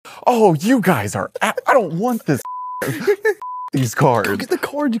Oh, you guys are... I don't want this. These cards. Go get the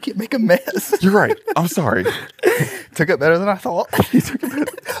card. You can't make a mess. You're right. I'm sorry. Took it better than I thought. I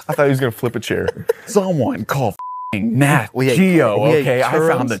thought he was going to flip a chair. Someone call Nat Geo, okay? I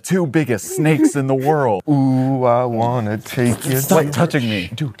found the 2 biggest snakes in the world. Ooh, I want to take you. Stop touching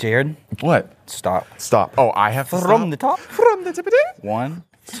me. Dude, Jared. What? Stop. Oh, I have to stop? From the top. From the tip of it? 1,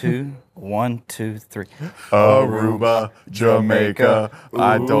 2, 1, 2, 3. Aruba, Jamaica.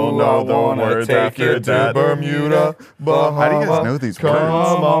 I don't know the words after that. Bermuda, Bahamas. How do you guys know these words?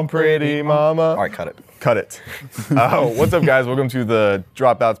 Come on, pretty mama. All right, cut it. Cut it. What's up, guys? Welcome to the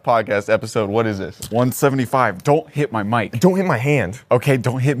Dropouts podcast episode. What is this? 175. Don't hit my mic. Don't hit my hand. Okay,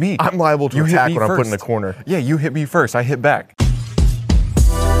 don't hit me. I'm liable to attack when I'm put in the corner. Yeah, you hit me first. I hit back.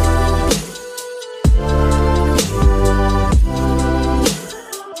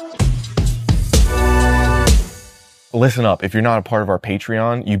 Listen up. If you're not a part of our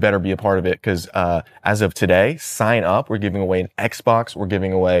Patreon, you better be a part of it because as of today, sign up. We're giving away an Xbox. We're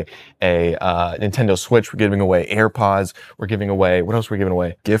giving away a Nintendo Switch. We're giving away AirPods. We're giving away, what else are we giving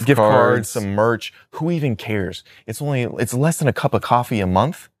away? Gift cards, some merch. Who even cares? It's less than a cup of coffee a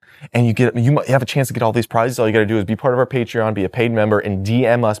month. And you have a chance to get all these prizes. All you got to do is be part of our Patreon, be a paid member, and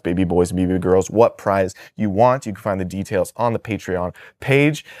DM us, baby boys and baby girls, what prize you want. You can find the details on the Patreon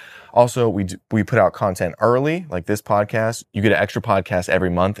page. Also, we put out content early, like this podcast. You get an extra podcast every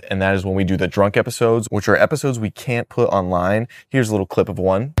month, and that is when we do the drunk episodes, which are episodes we can't put online. Here's a little clip of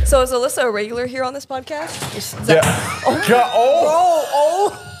one. So is Alyssa a regular here on this podcast? Yeah.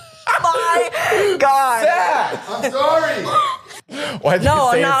 Oh my God. Zach, I'm sorry. Why did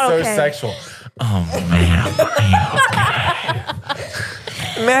you say it so sexual? Oh, man.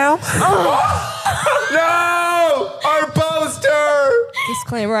 Ma'am? No! Our poster!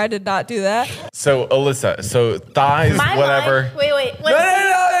 Disclaimer, I did not do that. So, Alyssa, thighs, whatever. Wait.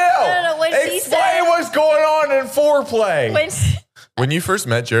 No. When she Explain said, what's going on in foreplay. When you first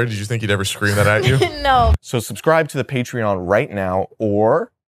met Jared, did you think he'd ever scream that at you? No. So subscribe to the Patreon right now,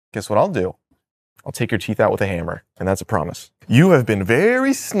 or guess what I'll do? I'll take your teeth out with a hammer, and that's a promise. You have been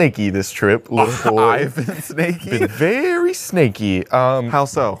very snaky this trip, little boy. I've been snaky? Been very snaky. How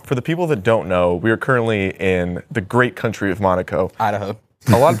so? For the people that don't know, we are currently in the great country of Monaco. Idaho.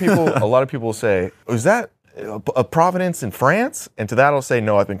 A lot of people say, is that a Providence in France? And to that I'll say,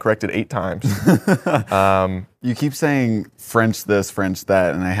 no, I've been corrected 8 times. You keep saying French this, French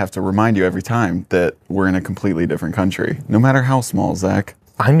that, and I have to remind you every time that we're in a completely different country, no matter how small, Zach.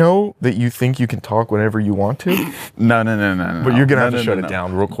 I know that you think you can talk whenever you want to. No. But you're going to have to shut it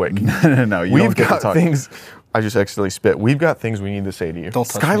down real quick. No. We've got things... I just accidentally spit. We've got things we need to say to you. Don't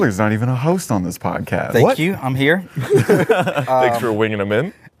touch Skylar's not even a host on this podcast. Thank you. I'm here. Thanks for winging them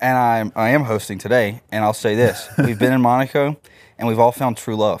in. And I am hosting today. And I'll say this. We've been in Monaco, and we've all found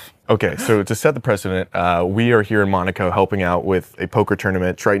true love. Okay, so to set the precedent, we are here in Monaco helping out with a poker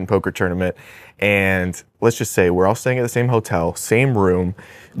tournament, Triton poker tournament. And let's just say we're all staying at the same hotel, same room.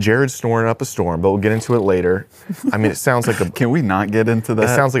 Jared's snoring up a storm, but we'll get into it later. I mean, it sounds like a... Can we not get into that? It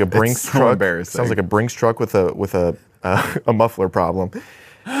sounds like a Brinks so truck. Embarrassing. It sounds like a Brinks truck with a muffler problem.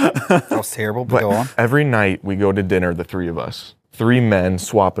 That was terrible, but go on. Every night we go to dinner, the 3 of us. 3 men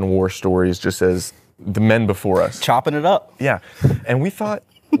swapping war stories just as the men before us. Chopping it up. Yeah, and we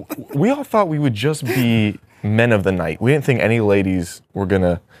all thought we would just be men of the night. We didn't think any ladies were going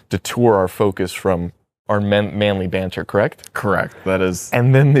to detour our focus from our manly banter, correct? Correct. That is...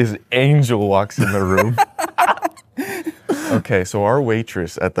 And then this angel walks in the room. Okay, so our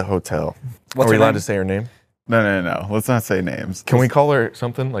waitress at the hotel. What's Are we her allowed name? to say her name? No. Let's not say names. Can we call her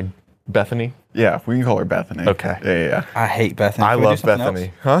something like Bethany? Yeah, we can call her Bethany. Okay. Yeah. I hate Bethany. I Can we do love something Bethany.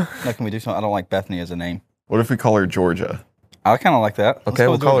 else? Huh? No, can we do something? I don't like Bethany as a name. What if we call her Georgia? I kind of like that. Let's Okay,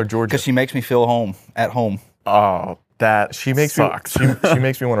 go we'll with call her Georgia. Because she makes me feel at home. Oh, that She makes sucks. me. She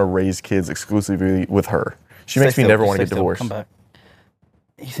makes me want to raise kids exclusively with her. She makes me never want to get divorced. Come back.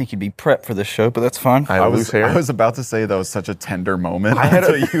 You think you'd be prepped for this show, but that's fine. I have loose hair. I was about to say that was such a tender moment I had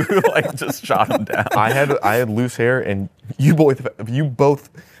until you just shot him down. I had loose hair, and you both.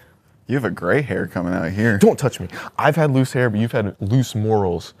 You have a gray hair coming out here. Don't touch me. I've had loose hair, but you've had loose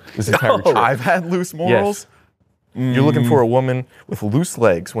morals this entire trip. I've had loose morals? Yes. You're looking for a woman with loose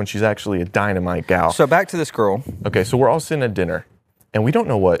legs when she's actually a dynamite gal. So back to this girl. Okay, so we're all sitting at dinner, and we don't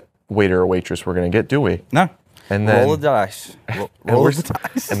know what waiter or waitress we're going to get, do we? No. And then, roll the dice. Roll the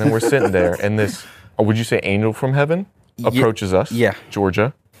dice. And then we're sitting there, and this, would you say angel from heaven, approaches us. Yeah.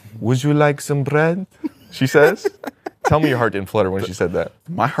 Georgia. Would you like some bread? She says. Tell me your heart didn't flutter when she said that.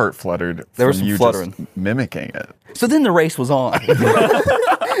 My heart fluttered There was from some you fluttering. just mimicking it. So then the race was on.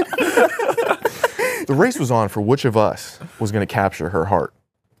 The race was on for which of us was going to capture her heart.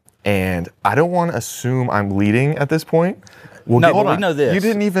 and I don't want to assume I'm leading at this point. No, but we know this. You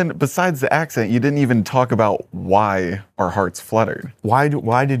didn't even, besides the accent, you didn't even talk about why our hearts fluttered. Why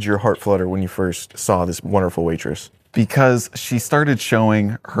did your heart flutter when you first saw this wonderful waitress? Because she started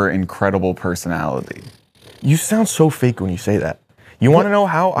showing her incredible personality. You sound so fake when you say that. You want to know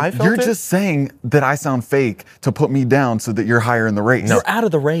how I felt? You're just saying that I sound fake to put me down so that you're higher in the race. You're out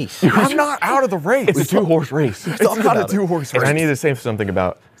of the race. I'm not out of the race. It's a two-horse race. It's not a two-horse race. And I need to say something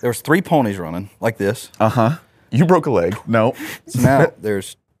about. There was 3 ponies running like this. You broke a leg. No. So now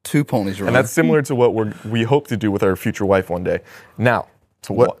there's 2 ponies running. And that's similar to what we hope to do with our future wife one day. Now,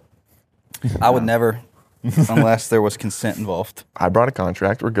 to what? I would never, unless there was consent involved. I brought a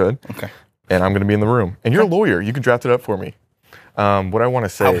contract. We're good. Okay. And I'm going to be in the room. And you're a lawyer. You can draft it up for me. What I want to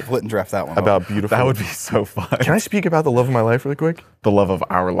say I wouldn't draft that one. about beautiful. That would be so fun. Can I speak about the love of my life really quick? The love of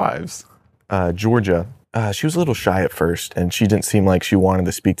our lives. Georgia, she was a little shy at first, and she didn't seem like she wanted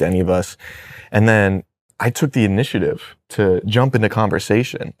to speak to any of us. And then I took the initiative to jump into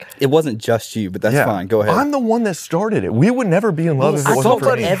conversation. It wasn't just you, but that's fine. Go ahead. I'm the one that started it. We would never be in love if it I wasn't told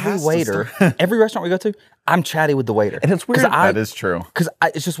for me. every waiter, every restaurant we go to, I'm chatty with the waiter. And it's weird. That is true. Because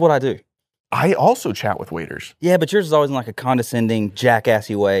it's just what I do. I also chat with waiters. Yeah, but yours is always in like a condescending,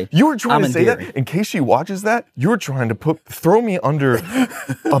 jackassy way. You were trying I'm to say endearing. that in case she watches that. You were trying to throw me under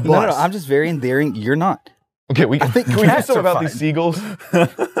a bus. No, I'm just very endearing. You're not. Okay, can we do cats something are about fine. these seagulls?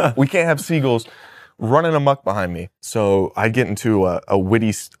 We can't have seagulls running amok behind me. So I get into a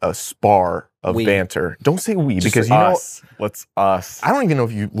witty spar of banter. Don't say we, because you know, Let's us. I don't even know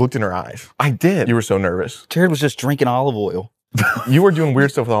if you looked in her eyes. I did. You were so nervous. Jared was just drinking olive oil. You were doing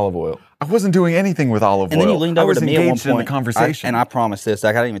weird stuff with olive oil. I wasn't doing anything with olive And oil. then you leaned I over was to me at one engaged in point. the conversation. And I promise this.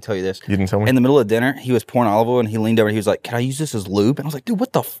 I didn't even tell you this. You didn't tell me? In the middle of dinner, he was pouring olive oil, and he leaned over and he was like, "Can I use this as lube?" And I was like, "Dude,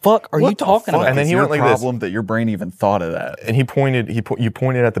 what the fuck are you talking about?" And then he went like this. problem that your brain even thought of that. And you pointed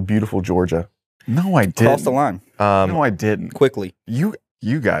at the beautiful Georgia. No, I didn't. Cross the line No, I didn't. quickly. You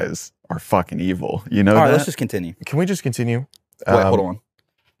guys are fucking evil. You know All right, that? let's just continue. Can we just continue? Wait, hold on.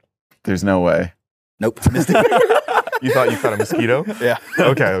 There's no way. Nope. Missed it. You thought you caught a mosquito? Yeah.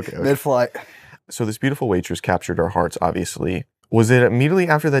 Okay. Mid-flight. So this beautiful waitress captured our hearts, obviously. Was it immediately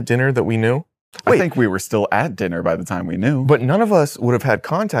after that dinner that we knew? I think we were still at dinner by the time we knew. But none of us would have had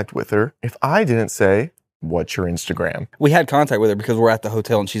contact with her if I didn't say, "What's your Instagram?" We had contact with her because we're at the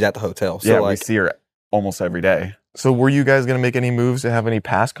hotel and she's at the hotel. So yeah, we like, see her almost every day. So were you guys going to make any moves to have any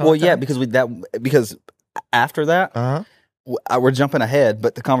past contact? well, yeah, because after that, Uh-huh. we're jumping ahead.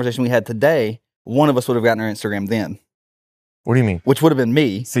 But the conversation we had today, one of us would have gotten her Instagram then, What do you mean? which would have been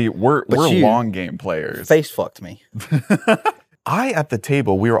me. See, we're you- long game players. Face fucked me, At the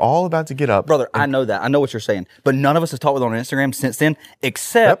table, we were all about to get up. brother. I know that. I know what you're saying. But none of us have talked with her on Instagram since then,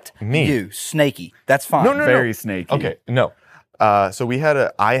 except Yep, me. you, Snaky. That's fine. No. Very snaky. Okay, no. So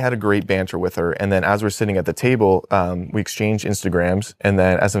I had a great banter with her, and then as we're sitting at the table, we exchanged Instagrams, and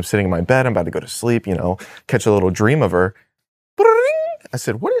then as I'm sitting in my bed, I'm about to go to sleep, catch a little dream of her. I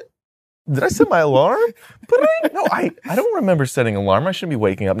said, "What? Did I set my alarm?" No, I don't remember setting an alarm. I shouldn't be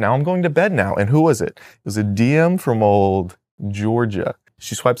waking up now. I'm going to bed now. And who was it? It was a DM from old Georgia.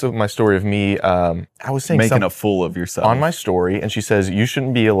 She swipes up my story of me. I was saying Making something a fool of yourself. on my story, and she says, "You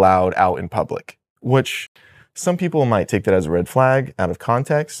shouldn't be allowed out in public," which some people might take that as a red flag out of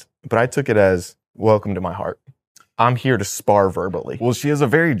context, but I took it as welcome to my heart. I'm here to spar verbally. Well, she has a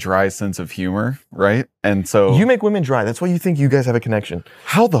very dry sense of humor, right? And so You make women dry. That's why you think you guys have a connection.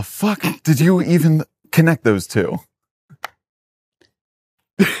 how the fuck did you even connect those two?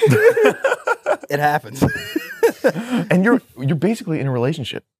 It happens. And you're basically in a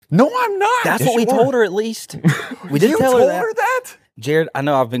relationship. No, I'm not. That's Yes, what we you are. told her at least. We did you tell told her that. that? Jared, I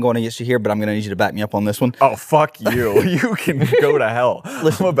know I've been going against you here, but I'm going to need you to back me up on this one. Oh, fuck you. You can go to hell.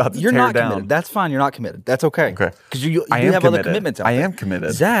 Listen, I'm about to you're tear not down. committed. That's fine. You're not committed. That's okay. Okay. Because you I do am have committed. other commitments out I there. am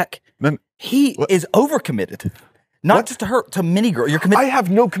committed. Zach, Then- he What? is overcommitted. Not just to her, to many girls. You're committed. I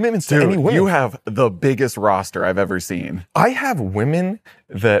have no commitments to Dude, any women. you have the biggest roster I've ever seen. I have women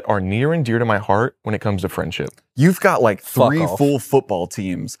that are near and dear to my heart when it comes to friendship. You've got like Fuck 3 off. full football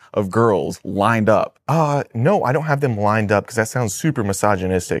teams of girls lined up. No, I don't have them lined up because that sounds super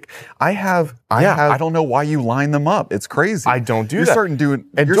misogynistic. I I don't know why you line them up. It's crazy. I don't do you're that. Starting to do,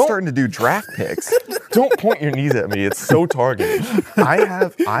 And you're don't- starting to do draft picks. Don't point your knees at me. It's so targeted.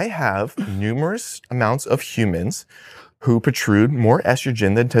 I have numerous amounts of humans who protrude more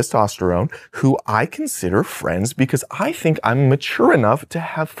estrogen than testosterone, who I consider friends because I think I'm mature enough to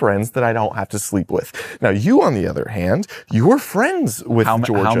have friends that I don't have to sleep with. Now, you, on the other hand, you're friends with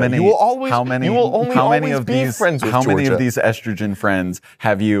Georgia. How many? You will always. How many? You will only how many always of be these? friends with How Georgia. many of these estrogen friends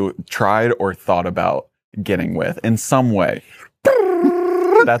have you tried or thought about getting with in some way?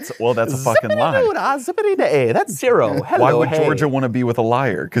 That's a fucking lie. That's zero. Hello, Why would hey. Georgia want to be with a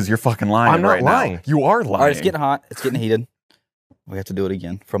liar? Because you're fucking lying I'm not right lying. now. You are lying. All right, it's getting hot. It's getting heated. We have to do it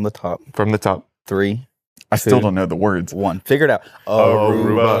again from the top. From the top. 3, I still don't know the words. 1. Figure it out.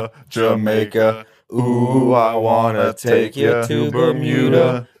 Aruba, Jamaica. Ooh, I wanna take you to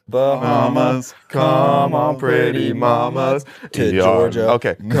Bermuda, Bahamas. Come on, pretty mamas. To Georgia.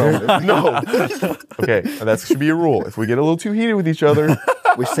 Okay. No. Okay. That should be a rule. If we get a little too heated with each other,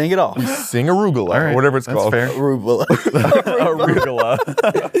 We sing it off. sing arugula, right. or whatever it's That's called. fair. Arugula.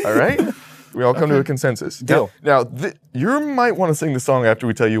 Arugula. All right. We all come to a consensus. Deal. Now, you might want to sing the song after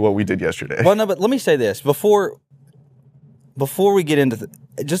we tell you what we did yesterday. Well, no, but let me say this before we get into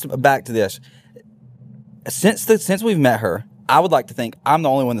just back to this. Since we've met her, I would like to think I'm the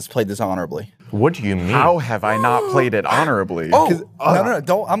only one that's played this honorably. What do you mean? How have I not played it honorably? No,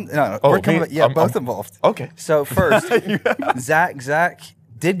 don't. We're coming. Both involved. Okay. So first, Zach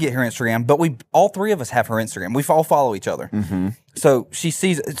did get her Instagram, but all three of us have her Instagram. We all follow each other. Mm-hmm. So she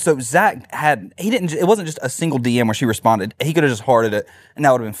sees. So Zach it wasn't just a single DM where she responded. He could have just hearted it, and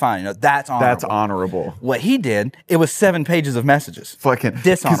that would have been fine. That's honorable. That's honorable. What he did, it was 7 pages of messages. Fucking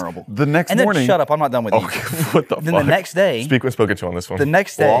dishonorable. The next and then morning. shut up. I'm not done with you. Okay, what the Then fuck? the next day, Speak when spoken to on this one. the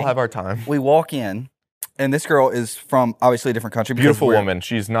next day, we'll all have our time. we walk in, and this girl is from obviously a different country. because Beautiful we're- woman.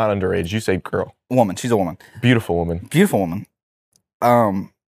 She's not underage. You say girl. Woman. She's a woman. Beautiful woman. Beautiful woman.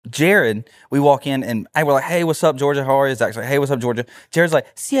 Jared, we walk in and we're like, "Hey, what's up, Georgia? How are you?" Zach's like, "Hey, what's up, Georgia?" Jared's like,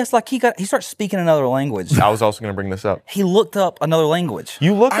 "See, it's like he starts speaking another language." I was also going to bring this up. He looked up another language.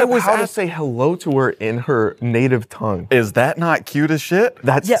 You looked I up was how to ask- say hello to her in her native tongue. Is that not cute as shit?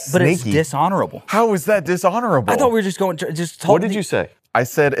 That's Yeah, but it's sneaky. dishonorable. How is that dishonorable? I thought we were just going just talk. What did you say? I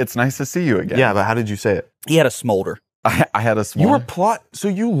said it's nice to see you again. Yeah, but how did you say it? He had a smolder. I had a small. You were So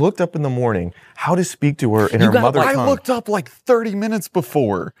you looked up in the morning how to speak to her in her got, mother like- tongue. I looked up like 30 minutes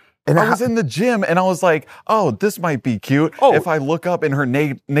before. And I was in the gym and I was like, oh, this might be cute Oh. if I look up in her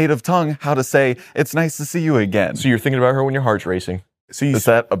native tongue how to say, it's nice to see you again. So you're thinking about her when your heart's racing. So you Is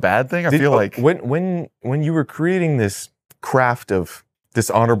that a bad thing? I feel like when you were creating this craft of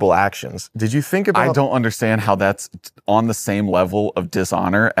dishonorable actions, did you think about? I don't understand how that's on the same level of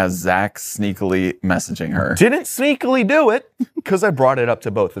dishonor as Zach sneakily messaging her. Didn't sneakily do it because I brought it up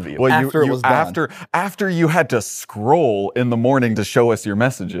to both of you. Well, After it was done. after you had to scroll in the morning to show us your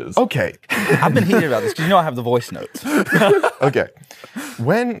messages. Okay. I've been heated about this because I have the voice notes. Okay.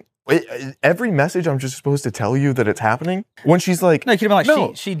 When every message I'm just supposed to tell you that it's happening. When she's like, No, you could have been like,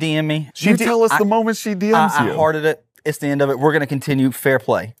 No. she DM'd me. You tell us the moment she DMs I you. hearted it. It's the end of it. We're going to continue. Fair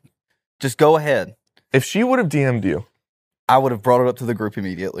play. Just go ahead. if she would have DM'd you, I would have brought it up to the group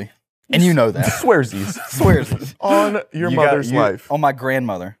immediately. And you know that. swearsies Swears. on your You mother's got- life. On my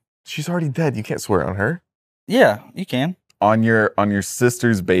grandmother. She's already dead. You can't swear on her. Yeah, you can. on your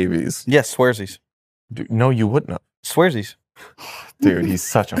sister's babies. Yes, swearsies. Dude, no, you wouldn't have. Swearsies. Dude, he's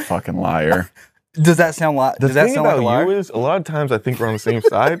such a fucking liar. Does that sound like? The Does that thing sound like about a liar? you is a lot of times I think we're on the same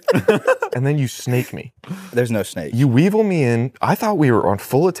side, and then you snake me. There's no snake. You weevil me in. I thought we were on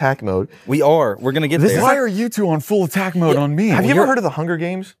full attack mode. We are. We're gonna get there. Why are you two on full attack mode on me? Have you ever heard of the Hunger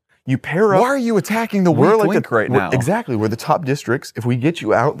Games? You pair up. Why are you attacking the We're weak like link right we're- now? Exactly. We're the top districts. If we get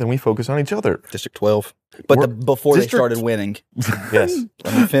you out, then we focus on each other. District 12. But before District- they started winning. Yes.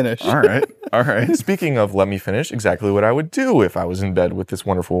 Let me finish. All right. All right. Speaking of let me finish, exactly what I would do if I was in bed with this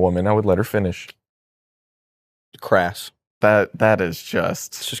wonderful woman. I would let her finish. Crass. That is It's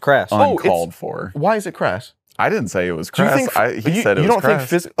just just crass. uncalled for. Why is it crass? I didn't say it was Do you crass. think He said it you was don't crass.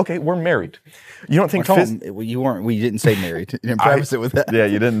 think okay, we're married. You don't think We didn't say married. You didn't preface it with that. Yeah,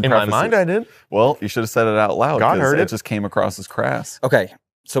 you didn't. in my preface mind it. I did. Well, you should have said it out loud. God 'cause heard it it. just came across as crass. Okay.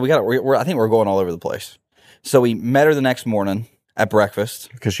 So I think we're going all over the place. So we met her the next morning at breakfast.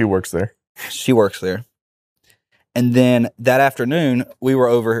 Because she works there. She works there. And then that afternoon, we were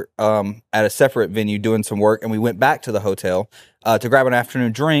over at a separate venue doing some work, and we went back to the hotel to grab an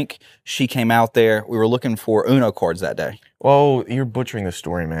afternoon drink. She came out there. We were looking for Uno cards that day. Oh, you're butchering the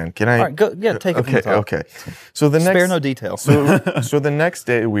story, man. Can I All right, go. Yeah, take it from the top. Okay. So the Spare next no detail. So the next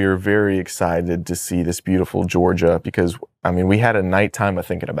day we were very excited to see this beautiful Georgia because we had a nighttime of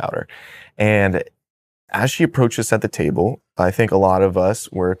thinking about her. And as she approached us at the table, I think a lot of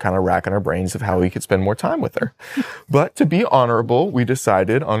us were kind of racking our brains of how we could spend more time with her. But to be honorable, we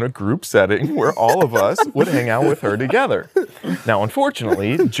decided on a group setting where all of us would hang out with her together. Now,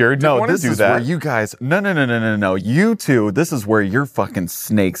 unfortunately, Jared didn't want to this do is that. where you guys. No. You two. This is where your fucking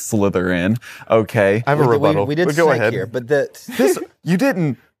snakes slither in. Okay. I have a rebuttal. We did But go snake ahead. here, but that This you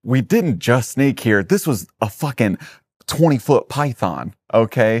didn't. We didn't just snake here. This was a fucking 20-foot python.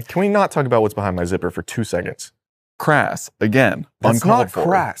 Okay. Can we not talk about what's behind my zipper for 2 seconds? crass. Again, That's uncalled not for.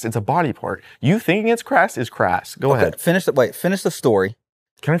 crass. It's a body part. You thinking it's crass is crass. Go ahead. Finish the story,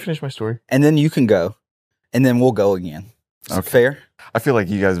 Can I finish my story? and then you can go, and then we'll go again. Okay. Fair? I feel like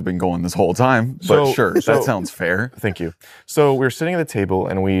you guys have been going this whole time, but sure, that sounds fair. Thank you. So we were sitting at the table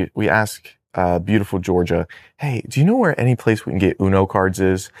and we ask beautiful Georgia, hey, do you know where any place we can get Uno cards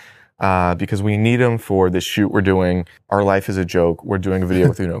is? Because we need them for this shoot we're doing. Our life is a joke. We're doing a video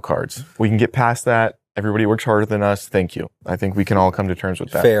with Uno cards. We can get past that. Everybody works harder than us. Thank you. I think we can all come to terms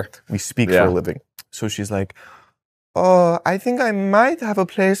with that. Fair. We speak for a living. So she's like, oh, I think I might have a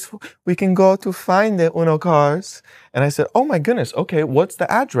place we can go to find the Uno cards. And I said, oh my goodness, okay, what's the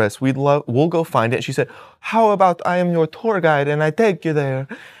address? We'll go find it. And she said, how about I am your tour guide and I take you there?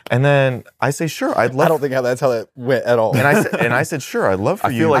 And then I say, sure, I'd love. I don't think that's how that went at all. And I said, sure, I'd love for I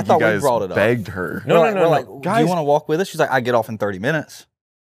you. feel like you we guys brought it up. begged her. No, We're like, guys. do you want to walk with us? She's like, I get off in 30 minutes.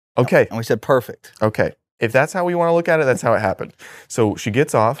 Okay, And we said, perfect. okay. If that's how we want to look at it, that's how it happened. So she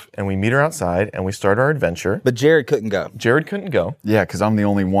gets off and we meet her outside and we start our adventure. But Jared couldn't go. Jared couldn't go. Yeah, because I'm the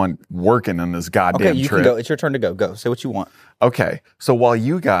only one working in this goddamn Okay, you trip. can go. It's your turn to go. Go. Say what you want. Okay, so while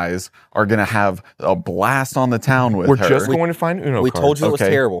you guys are gonna have a blast on the town with We're her, just going to find Uno We cards. told you it was Okay.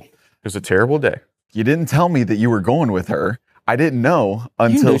 terrible. It was a terrible day. you didn't tell me that you were going with her. I didn't know You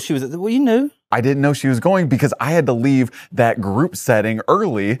until knew she was. Well, you knew. I didn't know she was going because I had to leave that group setting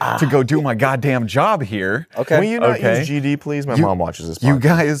early to go do my goddamn job here. Okay. Will you not Okay. use GD, please? My You- mom watches this podcast. You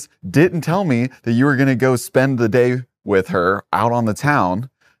guys didn't tell me that you were going to go spend the day with her out on the town.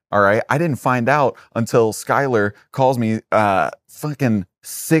 All right. I didn't find out until Skylar calls me fucking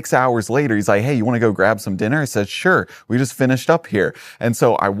 6 hours later. He's like, hey, you want to go grab some dinner? I said, sure. We just finished up here. And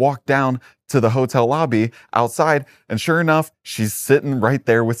so I walked down to the hotel lobby outside, and sure enough, she's sitting right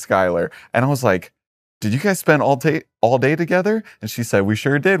there with Skylar. And I was like, did you guys spend all day together? And she said, we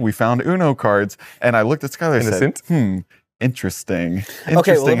sure did. We found Uno cards. And I looked at Skylar and Innocent. said, interesting. Okay, well, let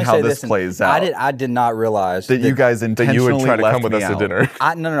Interesting me how say this this. plays out. I did not realize that you guys that intentionally you would try to left come with me us to out. dinner.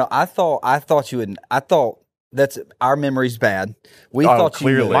 No. I thought you would. I thought that's our memory's bad. We thought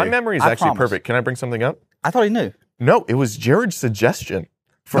clearly. you knew. My memory is I actually promise. perfect. Can I bring something up? I thought he knew. No, it was Jared's suggestion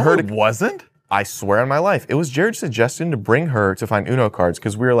for No, her it to. wasn't. I swear on my life, it was Jared's suggestion to bring her to find Uno cards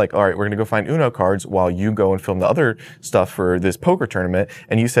because we were like, all right, we're gonna go find Uno cards while you go and film the other stuff for this poker tournament.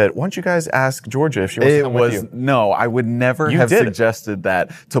 And you said, why don't you guys ask Georgia if she wants to It come was with you? no. I would never You have did it. suggested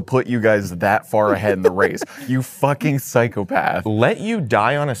that to put you guys that far ahead in the race. You fucking psychopath. Let you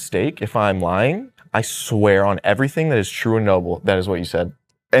die on a stake if I'm lying. I swear on everything that is true and noble. That is what you said.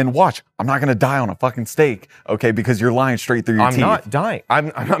 And watch, I'm not gonna die on a fucking stake, okay? Because you're lying straight through your I'm teeth. not dying.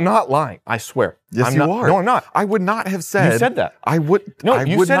 I'm not lying. I swear. Yes, I'm you not, are. No, I'm not. I would not have said. You said that. I would. No, I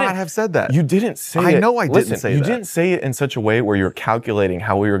you would said not it- have said that. You didn't say I it. know I didn't Listen, say you that. didn't say it in such a way where you're calculating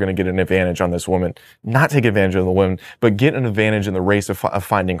how we were going to get an advantage on this woman. Not take advantage of the woman, but get an advantage in the race of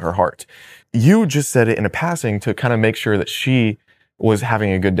finding her heart. You just said it in a passing to kind of make sure that she was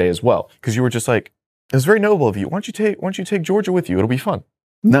having a good day as well. Because you were just like, it was very noble of you. Why don't you take Georgia with you? It'll be fun.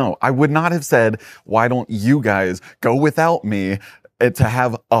 No, I would not have said, why don't you guys go without me to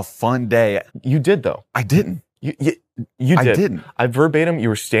have a fun day? You did though. I didn't. You did. I didn't. I verbatim, you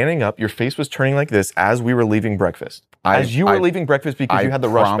were standing up, your face was turning like this as we were leaving breakfast. As you were leaving breakfast because you had the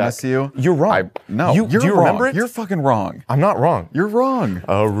rush back. I promise you. You're wrong. No, You- you're do you wrong. remember it? You're fucking wrong. I'm not wrong. You're wrong.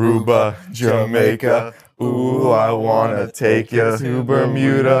 Aruba, Jamaica, ooh, I wanna take you to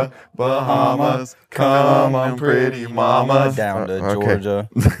Bermuda, Bahamas, come on, pretty mama. Down to Okay. Georgia.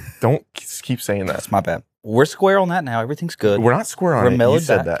 Don't keep saying that. That's my bad. We're square on that now. Everything's good. We're not square on We're it. You mellowed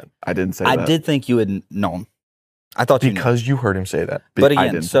said back. that I didn't say I that. did think you had known. I thought you knew. because you heard him say that. But I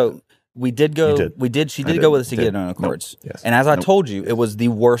again, didn't say so we did go. You did. We did. She I did did. go with us to Did. get Uno Nope. cards. Yes. And as I Nope. told you, it was the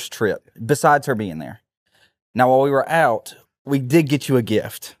worst trip besides her being there. Now, while we were out, we did get you a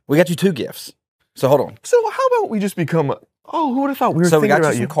gift. We got you 2 gifts. So hold on. So how about we just become? Oh, who would have thought we were So we thinking got you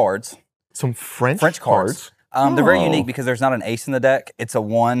about some you? cards, Some French cards. They're very Oh. unique because there's not an ace in the deck. It's a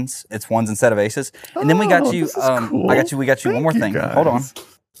ones. It's ones instead of aces. And then we got Oh, you. this is cool. We got you one more Thank thing. you, Hold on. guys.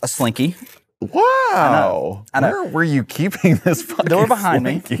 A slinky. Wow. I know. Where were you keeping this fucking They were behind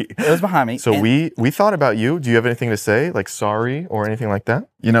slinky? me. It was behind me. So And- we thought about you. Do you have anything to say, like sorry or anything like that?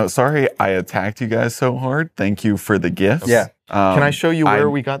 You know, sorry I attacked you guys so hard. Thank you for the gifts. Yeah. Can I show you where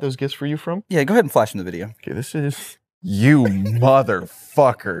I- we got those gifts for you from? Yeah, go ahead and flash in the video. Okay, this is. You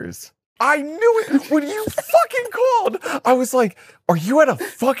motherfuckers. I knew it when you fucking called. I was like, are you at a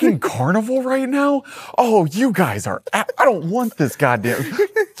fucking carnival right now? Oh, you guys are. I don't want this goddamn.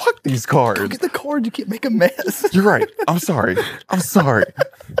 Fuck these cards. the card. You can't make a mess. You're right. I'm sorry. I'm sorry.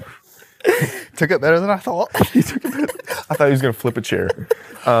 took it better than I thought. I thought he was going to flip a chair.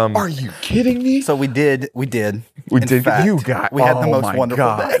 Are you kidding me? So we did. We In did. fact, You got. we had the oh most my wonderful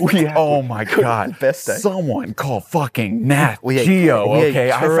God. day. Oh my God. Best day. Someone call fucking Nat We ate- Geo. we ate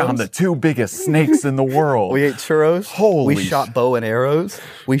Okay, I churros. found the 2 biggest snakes in the world. We ate churros. Holy We shot bow and arrows.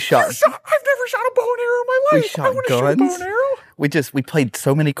 We shot. I've never shot a bow and arrow in my We life. shot I want to shoot a bow guns. and arrow. We played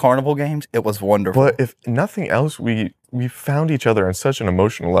so many carnival games. It was wonderful. But if nothing else, we found each other on such an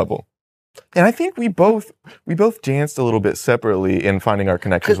emotional level. And I think we both danced a little bit separately in finding our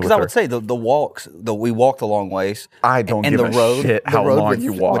connections with Because I her. would say the walks, we walked a long ways. I don't and give the a road, shit the how road long would,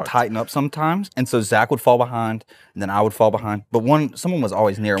 you would walked. tighten up sometimes, and so Zach would fall behind, and then I would fall behind. But someone was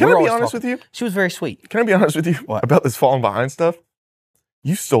always near. Can we I were be always honest talking. with you? She was very sweet. Can I be honest with you What? about this falling behind stuff?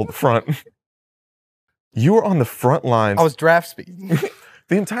 You stole the front. You were on the front lines. I was draft speed.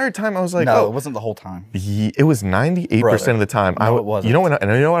 The entire time I was like, no, oh, it wasn't the whole time. it was 98% Brother. of the time. No, it wasn't. You know what? And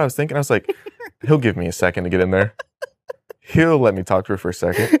you know what I was thinking? I was like, he'll give me a second to get in there. He'll let me talk to her for a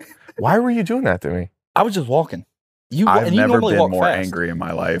second. Why were you doing that to me? I was just walking. I've and you never normally been walk more fast. angry in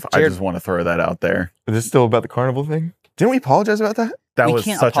my life. Jared- I just want to throw that out there. Is this still about the carnival thing? Didn't we apologize about that? That We was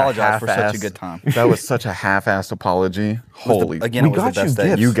can't such a apologize for such a half-assed- good time. That was such a half-assed apology. Holy, Again, we it was got the you best day.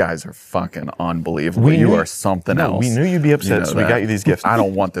 gifts. you guys are fucking unbelievable. We You knew- are something No, else. we knew you'd be upset, You know so we that. got you these gifts. I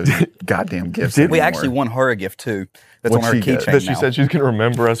don't want those goddamn gifts. Did We anymore. actually won her a gift too. That's What'd on her she get? keychain that she now. said she's going to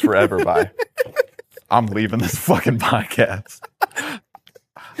remember us forever by. I'm leaving this fucking podcast.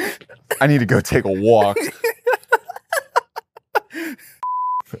 I need to go take a walk.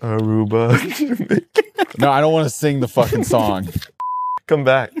 Aruba. No, I don't want to sing the fucking song. Come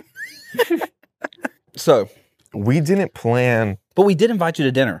back. So, We didn't plan. but we did invite you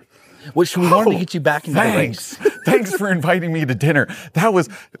to dinner, which we wanted to get you back into the race. Thanks for inviting me to dinner.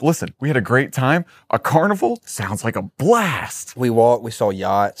 Listen, we had a great time. A carnival sounds like a blast. We walked. We saw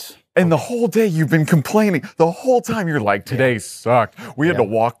yachts. And the whole day you've been complaining. The whole time you're like, today sucked. We had to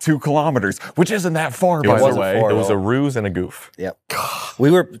walk 2 kilometers, which isn't that far, by the wasn't way. far. It was a ruse and a goof. Yep.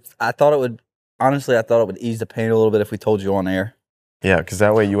 I thought it would. Honestly, I thought it would ease the pain a little bit if we told you on air. Yeah, because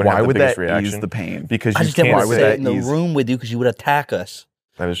that way you wouldn't Why have the would biggest that reaction. ease the pain? Because I you just didn't can't want to would sit that in the ease- room with you because you would attack us.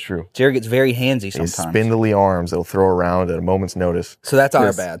 That is true. Jared gets very handsy His sometimes. spindly arms that'll throw around at a moment's notice. So that's our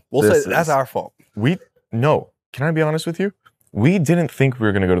This- bad. We'll this say that's is- our fault. No, can I be honest with you? We didn't think we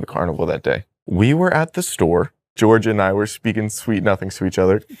were going to go to the carnival that day. We were at the store. Georgia and I were speaking sweet nothings to each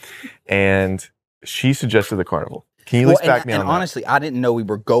other, and she suggested the carnival. Can you at least back me on and that? honestly, I didn't know we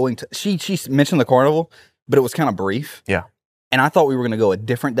were going to. She mentioned the carnival, but it was kind of brief. Yeah. And I thought we were going to go a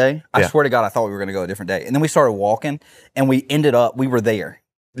different day. I Yeah. swear to God, I thought we were going to go a different day. And then we started walking, and we were there.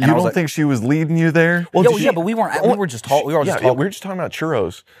 You And I was don't like- think she was leading you there? Well, yeah, did yeah, she- but we weren't. We were just talking. We were just yeah, talking. we were just talking about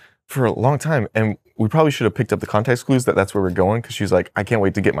churros for a long time, and we probably should have picked up the context clues that that's where we're going, because she's like, I can't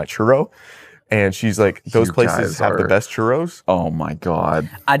wait to get my churro. And she's like, those You places guys have the are- best churros. Oh my God.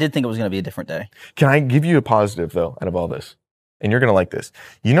 I did think it was going to be a different day. Can I give you a positive, though, out of all this? And you're going to like this.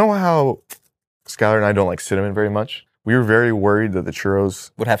 You know how Skylar and I don't like cinnamon very much? We were very worried that the churros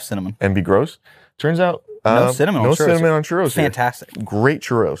Would have cinnamon. and be gross. Turns out, No cinnamon on no churros. cinnamon on churros. here. Fantastic. Great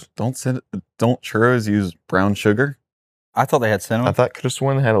churros. Don't churros use brown sugar? I thought they had I cinnamon. thought could have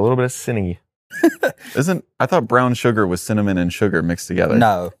sworn they had a little bit of cinny. I thought brown sugar was cinnamon and sugar mixed together.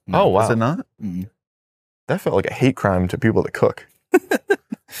 No. Oh, wow. Is it not? Mm. That felt like a hate crime to people that cook.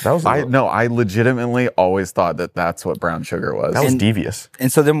 That was I legitimately always thought that that's what brown sugar was. that was And- devious.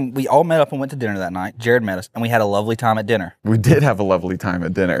 And so then we all met up and went to dinner that night. Jared met us, and we had a lovely time at dinner. We did have a lovely time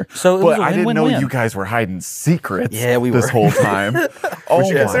at dinner. So it was But a I didn't know win-win-win. you guys were hiding secrets Yeah, we this were. whole time. Would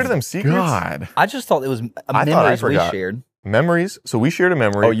you my consider them secrets? God. I just thought it was I memories we forgot. shared. Memories. So we shared a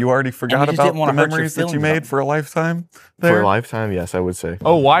memory. Oh, you already forgot just about didn't wanna the hurt your memories that you feelings made about it. for a lifetime? for There? a lifetime? Yes, I would say.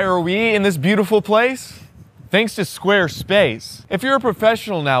 Oh, why are we in this beautiful place? Thanks to Squarespace. If you're a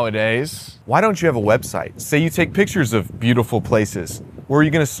professional nowadays, Why don't you have a website? Say you take pictures of beautiful places. Where are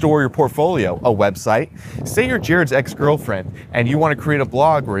you going to store your portfolio? A website. Say you're Jared's ex-girlfriend and you want to create a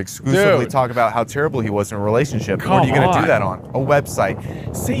blog where you exclusively Dude. talk about how terrible he was in a relationship. What are Come you going to on. do that on? A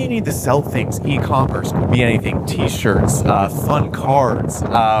website. Say you need to sell things. E-commerce could be anything. T-shirts, fun cards.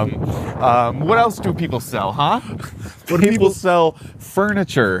 what else do people sell, huh? People sell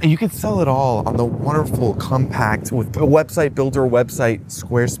furniture. And you can sell it all on the wonderful, compact, with a website builder website,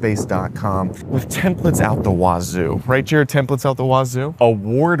 squarespace.com, with templates out the wazoo. Right, Jared? Templates out the wazoo?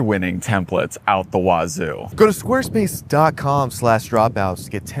 Award-winning templates out the wazoo. Go to squarespace.com/dropouts to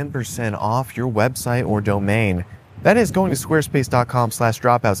get 10% off your website or domain. That is going to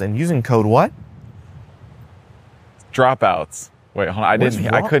squarespace.com/dropouts and using code what? Dropouts. Wait, hold on.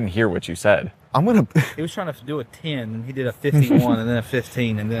 I couldn't hear what you said. I'm gonna. He was trying to do a 10, and he did a 51, and then a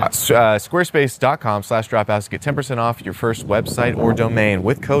 15, and then Squarespace.com/dropouts to get 10% off your first website or domain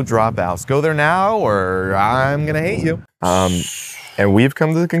with code dropouts. Go there now, or I'm gonna hate you. And we've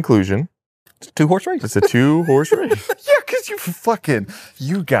come to the conclusion. it's a 2-horse race. It's a 2-horse race. Yeah, because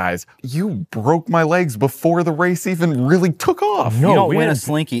you guys, you broke my legs before the race even really took off. You don't win a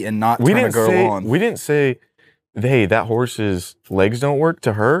slinky and not turn a girl on. We didn't say, hey, that horse's legs don't work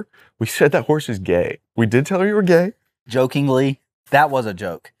to her. We said that horse is gay. We did tell her you were gay. Jokingly, that was a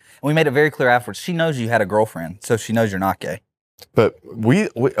joke. And we made it very clear afterwards. She knows you had a girlfriend, so she knows you're not gay. But we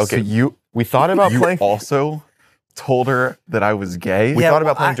thought about playing. You also told her that I was gay. We thought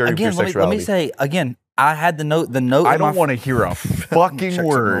about playing dirty with your Let sexuality. me say again. I had the note. I don't want to hear a fucking check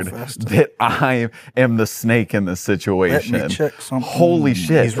word some real fast. that I am the snake in this situation. Let me check something. Holy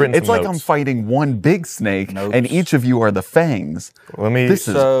shit. He's written It's some like notes. I'm fighting one big snake Notes. and each of you are the fangs. This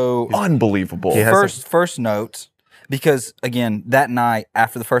is unbelievable. He has First note, because again, that night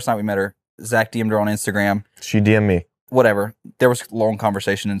after the first night we met her, Zach DM'd her on Instagram. She DM'd me. Whatever. There was a long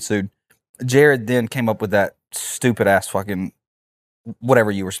conversation ensued. Jared then came up with that stupid ass fucking whatever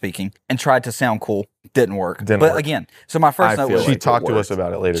you were speaking and tried to sound cool. Didn't work. Didn't but work. again, so my first note was She talked to us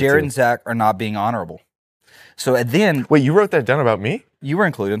about it later. Jared too. and Zach are not being honorable. So and then Wait, you wrote that down about me? you were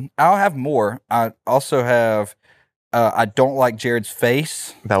included. I'll have more. I also have I don't like Jared's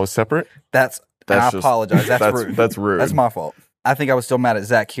face. That was separate? And I apologize. That's rude. That's rude. That's my fault. I think I was still mad at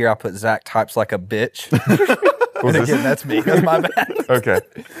Zach here. I put Zach types like a bitch. Was And this- again, that's me. That's my bad. Okay.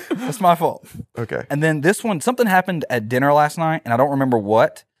 That's my fault. Okay. And then this one, something happened at dinner last night, and I don't remember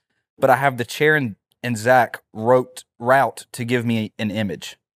what, but I have the chair and Zach route to give me an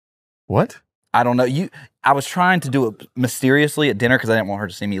image. What? I don't know. I was trying to do it mysteriously at dinner because I didn't want her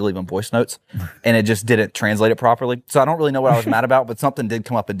to see me leaving voice notes, and it just didn't translate it properly. So I don't really know what I was mad about, but something did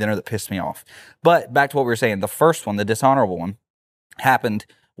come up at dinner that pissed me off. But back to what we were saying, the first one, the dishonorable one, happened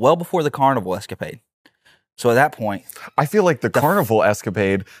well before the carnival escapade. So at that point, I feel like the carnival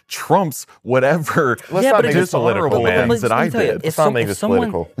escapade trumps whatever Let's not make this dishonorable political, man. things that I let me tell you, did. if Let's not make this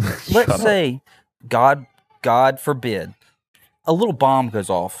someone- political. let's say, God forbid, a little bomb goes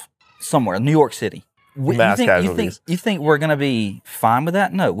off somewhere, New York City. Mass casualties. You think we're gonna be fine with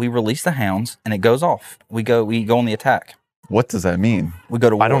that? No, we release the hounds and it goes off. We go on the attack. What does that mean? We go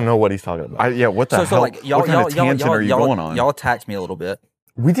to war. I don't know what he's talking about. What the hell? like y'all, what kind of tangent are you going on? Y'all attacked me a little bit,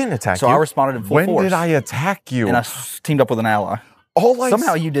 We didn't attack so you. I responded in full When force. did I attack you? And I teamed up with an ally.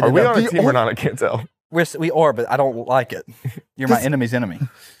 Somehow You did Are it. we on a the team or not? I can't tell. We are, but I don't like it. You're my enemy's enemy.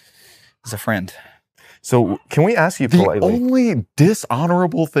 As a friend. So can we ask you The politely? only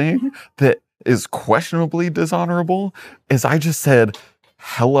dishonorable thing that is questionably dishonorable is I just said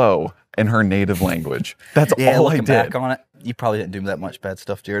hello in her native language. That's all I looking did. back on it, you probably didn't do that much bad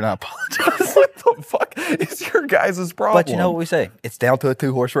stuff, Jared. I apologize. What the fuck is your guys' problem? But you know what we say? It's down to a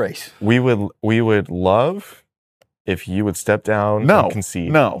 2-horse race. We would love if you would step down No, and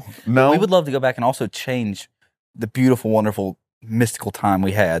concede. no. We would love to go back and also change the beautiful, wonderful, mystical time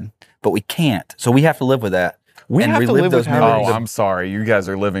we had, but we can't. So we have to live with that. We and have to relive live those with having Oh, memories. I'm sorry. You guys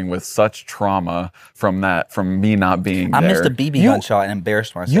are living with such trauma from me not being I there. missed a BB gun shot and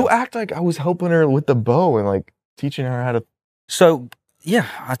embarrassed myself. You act like I was helping her with the bow and like teaching her how to. So yeah,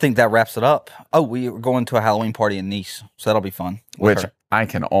 I think that wraps it up. Oh, we are going to a Halloween party in Nice, so that'll be fun. with Which her. I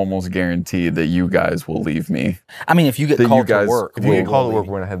can almost guarantee that you guys will leave me. I mean, if you get that you called guys- to work, If you get Whoa, called to whoa, work,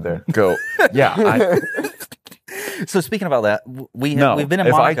 we're gonna head there. Go. Yeah. So speaking about that, we've been in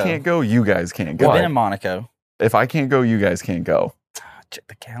if Monaco. I can't go, you guys can't We've go. been in Monaco. If I can't go, you guys can't go. Check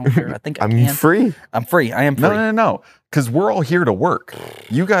the calendar. I think I I'm can. free. I'm free. I am free. No. Because we're all here to work.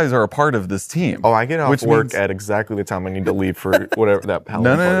 You guys are a part of this team. Oh, I get off Which work means- at exactly the time I need to leave for whatever that.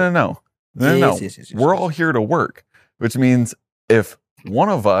 Halloween No. Yes, yes, We're yes. all here to work, which means if one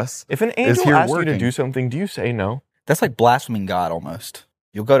of us, If an Is angel here asks you working. to do something, do you say no? That's like blaspheming God almost.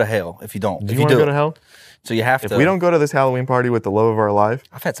 You'll go to hell if you don't. Do if you want to do go to it. hell? So you have If to. we don't go to this Halloween party with the love of our life,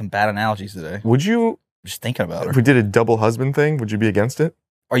 I've had some bad analogies today. would you? Just thinking about If her. we did a double husband thing, would you be against it?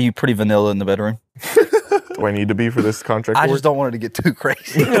 Are you pretty vanilla in the bedroom? Do I need to be for this contract? I to just don't want it to get too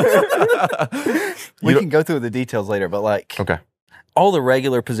crazy. We can go through the details later, but like Okay. all the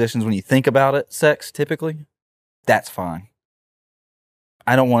regular positions when you think about it, sex typically, that's fine.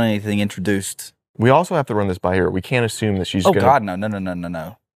 I don't want anything introduced. We also have to run this by her. We can't assume that she's Oh gonna. God, no.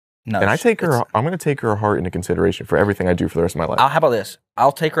 No. And I take her. I'm going to take her heart into consideration for everything I do for the rest of my life. How about this?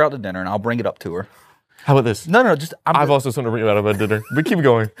 I'll take her out to dinner and I'll bring it up to her. How about this? No, just I've also something to bring you out of bed dinner. But keep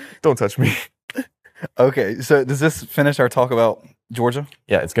going. Don't touch me. okay. So does this finish our talk about Georgia?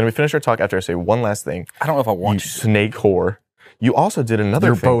 Yeah, it's going to be finish our talk after I say one last thing. I don't know if I You want you. snake whore. You also did another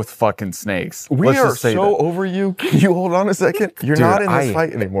You're thing. both fucking snakes. We Let's are just say so that. over you. Can you hold on a second? You're Dude, not in this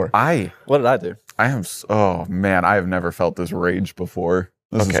fight anymore. What did I do? Oh man, I have never felt this rage before.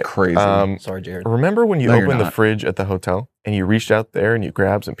 This is crazy. Sorry, Jared. Remember when you No, you're opened the not. fridge at the hotel and you reached out there and you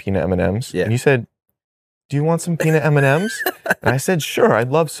grabbed some peanut M&Ms? Yeah. And you said, do you want some peanut M&Ms? And I said, sure, I'd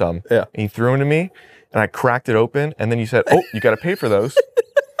love some. Yeah. And you threw them to me and I cracked it open and then you said, oh, you got to pay for those.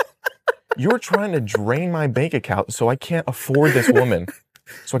 You were trying to drain my bank account so I can't afford this woman.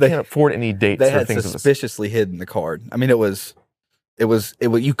 So I can't afford any dates They or had things of this. suspiciously hidden the card. I mean, it was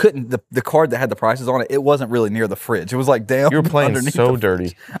you couldn't, the card that had the prices on it, it wasn't really near the fridge. It was like down. You were playing underneath so the dirty.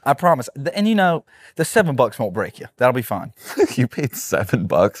 fridge. I promise. And you know, the $7 won't break you. That'll be fine. You paid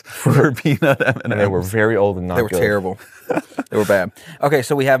 $7 for peanut M&Ms. And they were very old and not They were good. terrible. They were bad. Okay,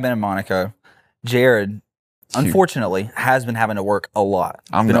 so we have been in Monaco. Jared, unfortunately, has been having to work a lot.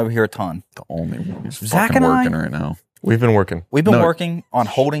 I'm been not- over here a ton. the only one who's Zach fucking and I- working right now. We've been working. We've been No. working on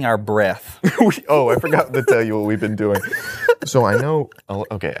holding our breath. I forgot to tell you what we've been doing. So I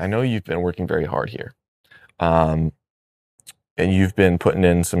know you've been working very hard here. And you've been putting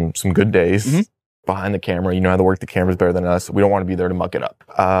in some good days behind the camera. You know how to work the cameras better than us. We don't want to be there to muck it up.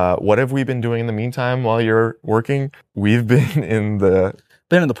 What have we been doing in the meantime while you're working? We've been in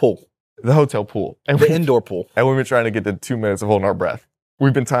the pool, hotel pool. And the indoor pool. we've been trying to get to 2 minutes of holding our breath.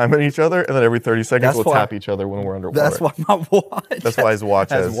 We've been timing each other, and then every 30 seconds That's we'll why- tap each other when we're underwater. That's why my watch. That's why his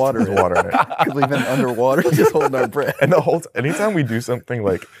watch has water in it. water in it. Because we've been underwater just holding our breath. And the whole anytime we do something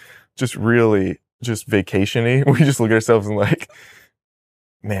like just really just vacation-y, we just look at ourselves and like,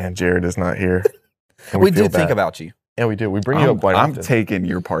 man, Jared is not here. And We feel do think bad. about you. Yeah, we do. We bring you up quite I'm often. taking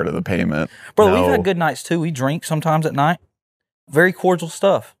your part of the payment. Bro, No. we've had good nights too. We drink sometimes at night. Very cordial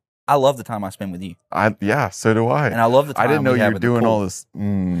stuff. I love the time I spend with you. Yeah, so do I. And I love the time I didn't know we you have were at the doing pool. all this.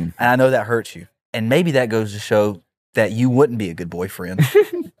 And I know that hurts you. And maybe that goes to show that you wouldn't be a good boyfriend.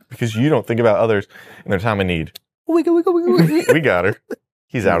 because you don't think about others in their time of need. Wiggle, wiggle, wiggle, wiggle. We got her.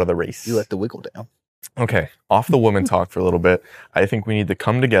 He's out of the race. You let the wiggle down. Okay, off the woman talk for a little bit. I think we need to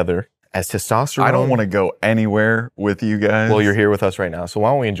come together as testosterone. I don't want to go anywhere with you guys. Well, you're here with us right now, so why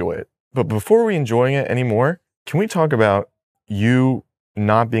don't we enjoy it? But before we enjoying it anymore, can we talk about you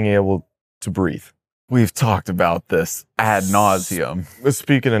not being able to breathe? We've talked about this ad nauseum.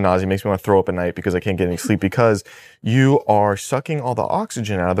 Speaking of nausea, it makes me want to throw up at night because I can't get any sleep because you are sucking all the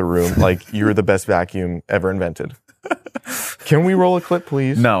oxygen out of the room like you're the best vacuum ever invented. Can we roll a clip,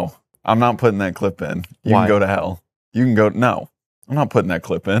 please? No, I'm not putting that clip in. You Why? can go to hell. You can go. No, I'm not putting that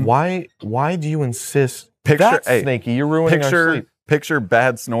clip in. Why do you insist? Picture, That's hey, Snaky, you're ruining our sleep. Picture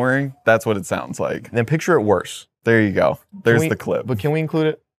bad snoring. That's what it sounds like. Then picture it worse. There you go. There's we- the clip. But can we include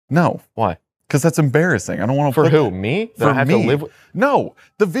it? No, Why? because that's embarrassing. I don't want to. For put who? that- Me? That For I have me. to live with? No,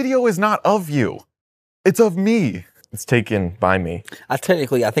 the video is not of you. It's of me. It's taken by me. I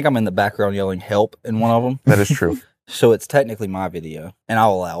think I'm in the background yelling help in one of them. That is true. So it's technically my video, and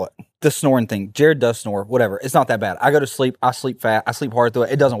I'll allow it. The snoring thing, Jared does snore, whatever. It's not that bad. I go to sleep, I sleep fast, I sleep hard through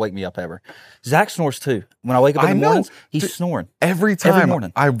it. It doesn't wake me up ever. Zach snores too. When I wake up in I the know. mornings, he's Dude, snoring. Every time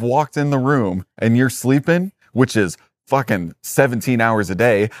morning. I walked in the room and you're sleeping, which is fucking 17 hours a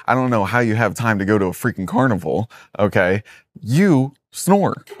day. I don't know how you have time to go to a freaking carnival. Okay. You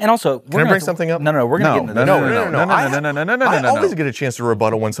snore. And also, Can I bring something up? No, we're gonna get into this. I always get a chance to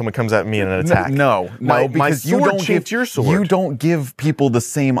rebuttal when someone comes at me in an attack. No, My because you sword don't chafed give your sword. You don't give people the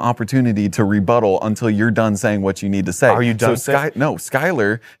same opportunity to rebuttal until you're done saying what you need to say. Are you done So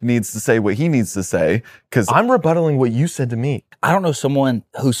Skylar needs to say what he needs to say because I'm rebuttaling what you said to me. I don't know someone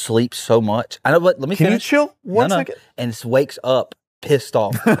who sleeps so much. I know, but let me Can you finish. chill one second? And wakes up pissed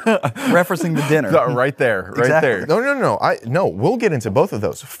off, referencing the dinner. right there, right there. No, we'll get into both of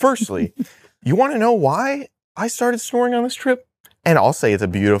those. Firstly, you want to know why I started snoring on this trip? And I'll say it's a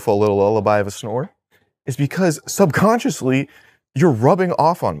beautiful little lullaby of a snore. It's because subconsciously you're rubbing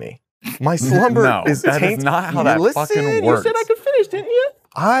off on me. My slumber No, is that is tainted. not how that fucking You works. said I could finish, didn't you?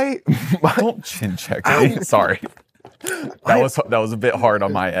 Don't chin check me. Sorry. That was a bit hard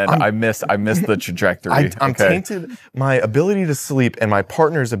on my end. I missed the trajectory. I'm okay. tainted. My ability to sleep and my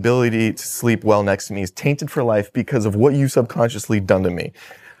partner's ability to sleep well next to me is tainted for life because of what you subconsciously done to me.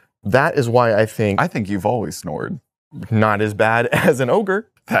 That is why I think you've always snored. not as bad as an ogre.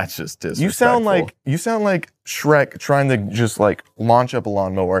 That's just disrespectful. You sound like Shrek trying to just like launch up a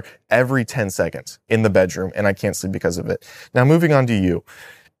lawnmower every 10 seconds in the bedroom, and I can't sleep because of it. Now moving on to you.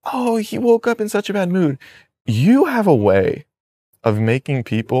 Oh, he woke up in such a bad mood. You have a way of making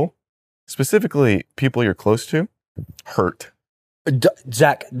people, specifically people you're close to, hurt.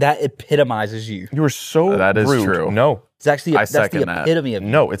 Zach, that epitomizes you. You are so That is rude. true. No, Zach's I that's the second that. epitome of you.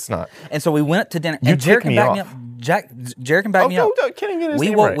 no, it's not. And so we went to dinner. You and Jared tick can me back me off. up. Jared can back me up. Can't even get his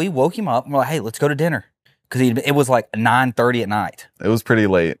name right. We woke him up and we're like, hey, let's go to dinner. Because it was like 9:30 at night. It was pretty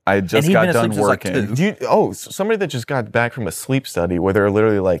late. I just he'd got been done asleep since, like, working. 2. Somebody that just got back from a sleep study where they're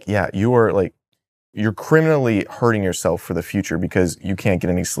literally like, yeah, you are like, you're criminally hurting yourself for the future because you can't get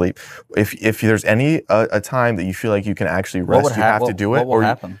any sleep. If there's any a time that you feel like you can actually rest, you have to do it. What will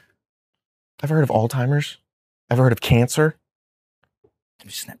happen? Ever heard of Alzheimer's? Ever heard of cancer? Let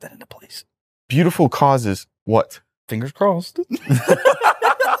me snap that into place. Beautiful causes. What? Fingers crossed. You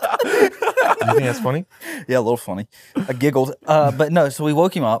think that's funny? Yeah, a little funny. I giggled. But no, so we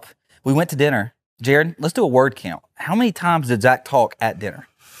woke him up. We went to dinner. Jared, let's do a word count. How many times did Zach talk at dinner?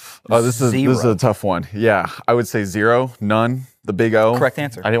 Oh, this is a tough one. Yeah, I would say 0, none, the big O. Correct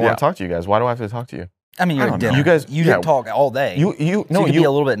answer. I didn't want to talk to you guys. Why do I have to talk to you? I mean, you're at dinner. You guys, you didn't talk all day. You so you can be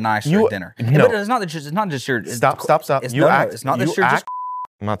a little bit nicer at dinner. No. But it's not just your. Stop. It's not that you're just.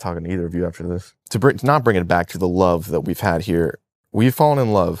 I'm not talking to either of you after this. To not bring it back to the love that we've had here, we've fallen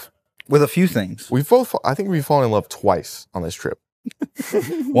in love with a few things. I think we've fallen in love twice on this trip.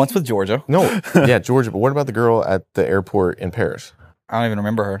 Once with Georgia. No, yeah, Georgia. But what about the girl at the airport in Paris? I don't even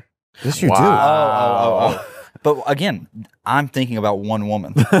remember her. Yes, you do. Oh. But again, I'm thinking about one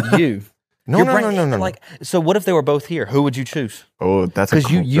woman. You. No. Like, so what if they were both here? Who would you choose? Oh, that's a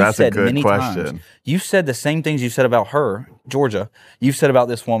good question. Times, you said the same things you said about her, Georgia. You said about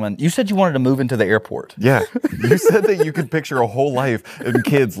this woman. You said you wanted to move into the airport. Yeah. You said that you could picture a whole life and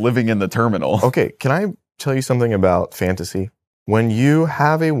kids living in the terminal. Okay, can I tell you something about fantasy? When you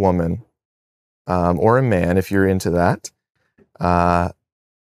have a woman or a man, if you're into that,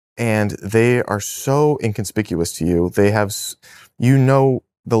 and they are so inconspicuous to you, they have, the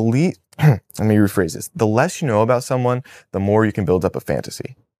least, let me rephrase this. The less you know about someone, the more you can build up a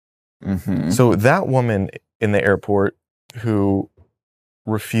fantasy. Mm-hmm. So that woman in the airport who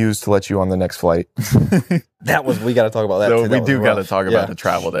refused to let you on the next flight. We got to talk about that. So we do got to talk about the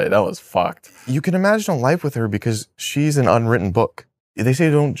travel day. That was fucked. You can imagine a life with her because she's an unwritten book. They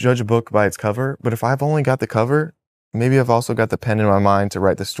say don't judge a book by its cover, but if I've only got the cover, maybe I've also got the pen in my mind to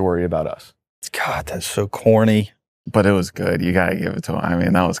write the story about us. God, that's so corny. But it was good. You got to give it to him. I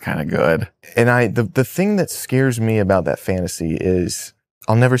mean, that was kind of good. And the thing that scares me about that fantasy is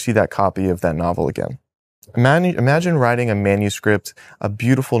I'll never see that copy of that novel again. Imagine writing a manuscript, a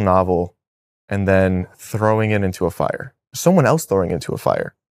beautiful novel, and then throwing it into a fire. Someone else throwing it into a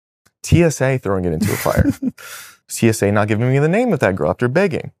fire. TSA throwing it into a fire. TSA not giving me the name of that girl after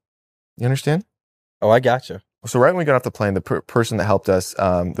begging. You understand? Oh, I gotcha. So right when we got off the plane, the person that helped us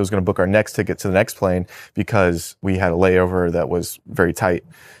that was going to book our next ticket to the next plane because we had a layover that was very tight.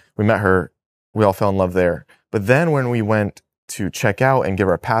 We met her. We all fell in love there. But then when we went to check out and give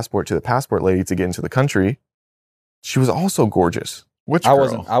our passport to the passport lady to get into the country, she was also gorgeous. Which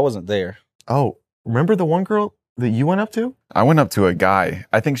girl? I wasn't there. Oh, remember the one girl that you went up to? I went up to a guy.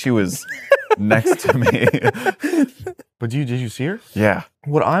 I think she was next to me. But did you see her? Yeah.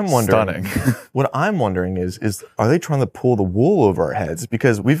 What I'm wondering, Stunning. What I'm wondering is are they trying to pull the wool over our heads?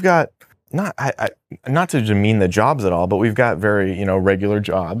 Because we've got not to demean the jobs at all, but we've got very regular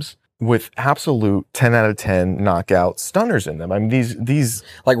jobs with absolute 10 out of 10 knockout stunners in them. I mean these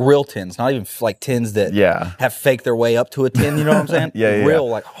like real tins, not even like tins that have faked their way up to a 10. You know what I'm saying? Yeah. Real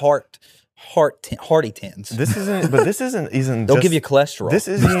like hearty tins. This isn't They'll give you cholesterol. This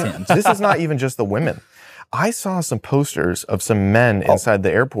is not even just the women. I saw some posters of some men inside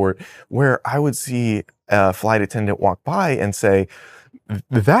the airport where I would see a flight attendant walk by and say,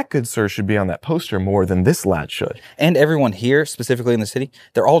 that good sir should be on that poster more than this lad should. And everyone here, specifically in the city,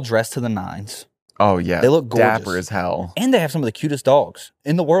 they're all dressed to the nines. Oh, yeah. They look gorgeous. Dapper as hell. And they have some of the cutest dogs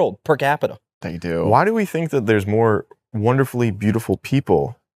in the world per capita. They do. Why do we think that there's more wonderfully beautiful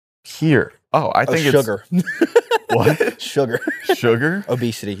people here? Oh, I think sugar. What? Sugar. Sugar?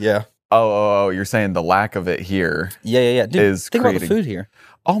 Obesity, yeah. Oh, you're saying the lack of it here. Yeah. Dude, is think about the food here.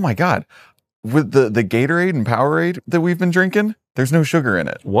 Oh my God. With the Gatorade and Powerade that we've been drinking, there's no sugar in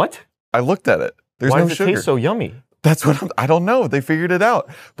it. What? I looked at it. There's Why no does it sugar. taste so yummy? That's what I don't know. They figured it out,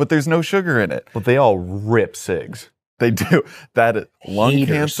 but there's no sugar in it. But they all rip cigs. They do. That lung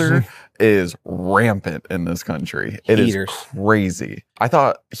Haters. cancer is rampant in this country. It Haters. is crazy. I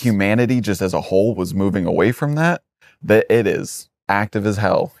thought humanity just as a whole was moving away from that. That it is active as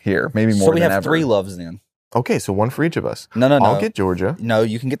hell here. Maybe more So we than have ever. 3 loves then. Okay, so one for each of us. No. I'll get Georgia. No,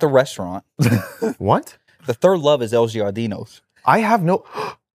 you can get the restaurant. What? The third love is El Giardino's. I have no...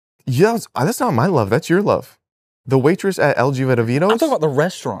 Yes, that's not my love. That's your love. The waitress at El Giardino's? I'm talking about the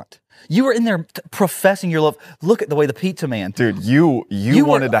restaurant. You were in there professing your love. Look at the way the pizza man. Dude, you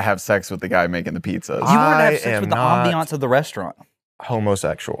wanted to have sex with the guy making the pizzas. You wanted to have I sex am with the not ambiance of the restaurant.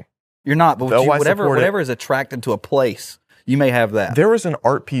 homosexual. You're not, but Though I whatever support it. whatever is attracted to a place, you may have that. There was an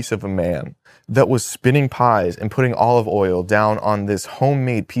art piece of a man that was spinning pies and putting olive oil down on this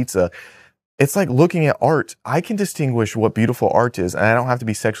homemade pizza. It's like looking at art. I can distinguish what beautiful art is, and I don't have to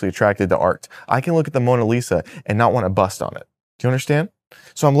be sexually attracted to art. I can look at the Mona Lisa and not want to bust on it. Do you understand?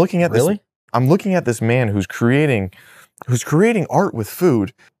 So I'm looking at Really? this. I'm looking at this man who's creating art with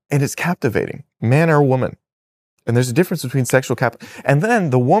food, and it's captivating, man or woman. And there's a difference between sexual and then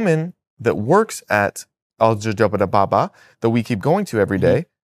the woman that works at Al Baba that we keep going to every day.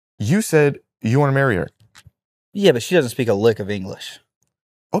 You said you want to marry her. Yeah, but she doesn't speak a lick of English.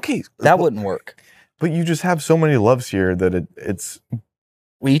 Okay, That wouldn't work. but you just have so many loves here that it's.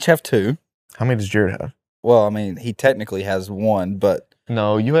 We each have 2. How many does Jared have? Well, I mean, he technically has 1, but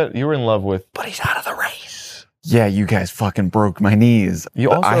No, you were in love with. he's out of the race. Yeah, you guys fucking broke my knees.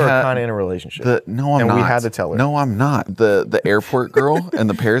 You also I are had- kind of in a relationship. No, I'm And not. we had to tell her. No, I'm not. The airport girl and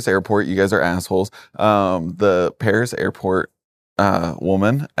the Paris airport, you guys are assholes. The Paris airport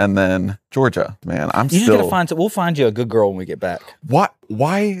woman, and then Georgia. Man, I'm You just still. gotta find. We'll find you a good girl when we get back. What?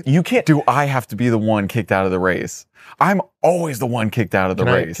 Why You can't. do I have to be the one kicked out of the race? I'm always the one kicked out of the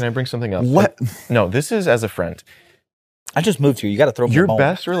race. Can I bring something up? Let No, this is as a friend. I just moved here. You got to throw me a Your bone.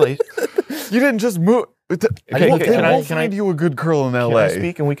 best relation. you didn't just move. Okay, We'll can I find you a good girl in Can LA. I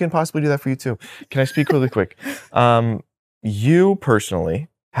speak? And we can possibly do that for you too. Can I speak really quick? You personally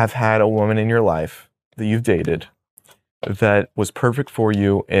have had a woman in your life that you've dated that was perfect for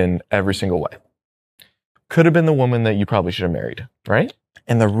you in every single way. Could have been the woman that you probably should have married, right?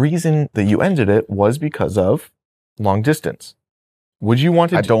 And the reason that you ended it was because of long distance. Would you want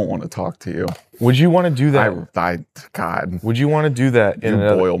to? I don't want to talk to you. Would you want to do that? God, Would you want to do that in you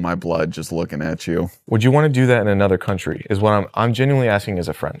another? boil my blood just looking at you. Would you want to do that in another country? Is what I'm genuinely asking as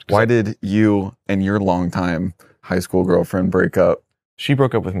a friend. Why did you and your longtime high school girlfriend break up? She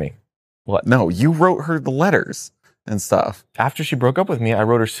broke up with me. What? No, you wrote her the letters and stuff. After she broke up with me, I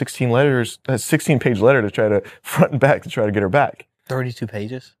wrote her 16-page letter to try to front and back to try to get her back. 32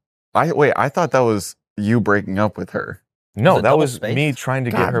 pages. I thought that was you breaking up with her. No, Was it that double was spaced? me trying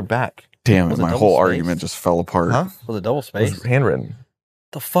to God. get her back. Damn it, Was it my double whole spaced? argument just fell apart. Huh? Was it double It space? was handwritten.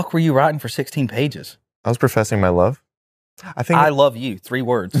 The fuck were you writing for 16 pages? I was professing my love. I think I love you. 3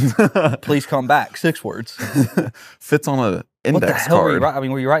 words. Please come back. 6 words. Fits on an index What the hell were you card. writing? I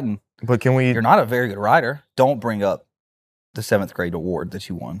mean, were you writing? but can we You're not a very good writer. Don't bring up the 7th grade award that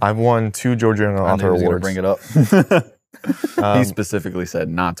you won. I've won 2 Georgia I knew Author he was gonna Awards. bring it up. He specifically said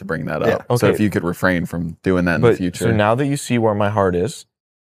not to bring that up. Yeah, So okay. if you could refrain from doing that in the But future. so now that you see where my heart is,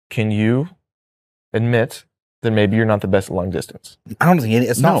 can you admit that maybe you're not the best at long distance? I don't think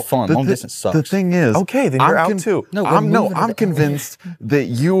it's not fun. the Long thi- distance sucks. The thing is, Okay, then you're out too. No, we're I'm moving to the- convinced that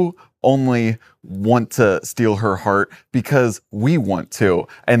you only want to steal her heart because we want to,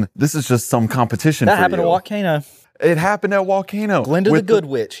 and this is just some competition. that for happened you. at Volcano. It happened at Volcano. Glenda the with Good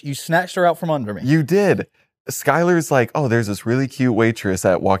Witch. You snatched her out from under me. You did. Skylar's like, oh, there's this really cute waitress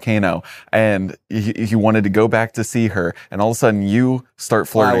at Volcano, and he wanted to go back to see her, and all of a sudden you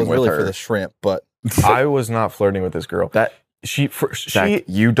start Well, I flirting was with really her. for the shrimp, but I was not flirting with this girl. That Zach,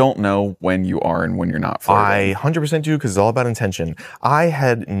 you don't know when you are and when you're not flirting. I 100% do because it's all about intention. I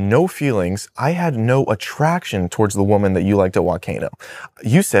had no feelings. I had no attraction towards the woman that you liked at Volcano.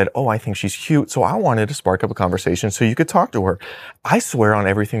 You said, oh, I think she's cute. So I wanted to spark up a conversation so you could talk to her. I swear on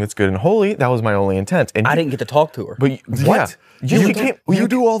everything that's good and holy, that was my only intent. And I didn't get to talk to her. But what? You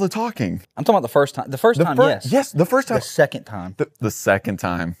do all the talking. I'm talking about the first time. The first time, yes. Yes, the first time. The second time. The second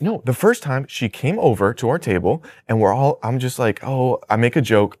time. No, the first time she came over to our table and I'm just like, oh, I make a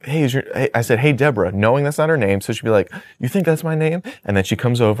joke. Hey, I said, hey, Deborah, knowing that's not her name. So she'd be like, you think that's my name? And then she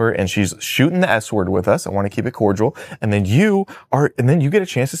comes over and she's shooting the S word with us. I want to keep it cordial. And then you get a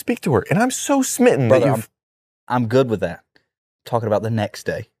chance to speak to her. And I'm so smitten Brother, that I'm good with that. Talking about the next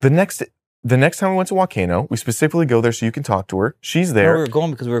day. the next time we went to Volcano, we specifically go there so you can talk to her. She's No, there. we were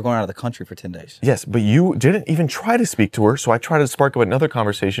going because we were going out of the country for 10 days. Yes, but you didn't even try to speak to her, so I tried to spark up another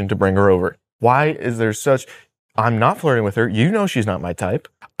conversation to bring her over. Why is there such... I'm not flirting with her. You know she's not my type.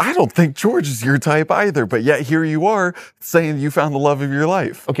 I don't think George is your type either, but yet here you are saying you found the love of your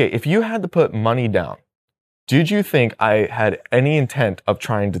life. Okay, if you had to put money down, did you think I had any intent of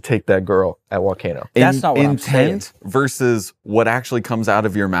trying to take that girl at Volcano? That's not what I'm intent versus what actually comes out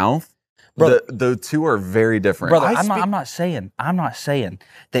of your mouth. Brother- The two are very different. Brother, I I'm not saying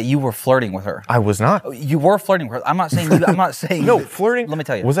that you were flirting with her. I was not. You were flirting with her. I'm not saying I'm not saying No, that- flirting. Let me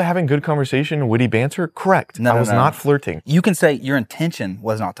tell you. Was I having good conversation and witty banter? Correct. No, I no, was no. not flirting. You can say your intention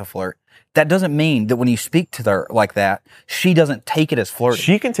was not to flirt. That doesn't mean that when you speak to her like that, she doesn't take it as flirting.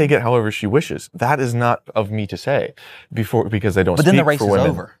 She can take it however she wishes. That is not of me to say because I don't but speak then the race for is women.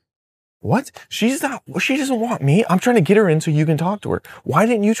 over. What? She's not. She doesn't want me. I'm trying to get her in so you can talk to her. Why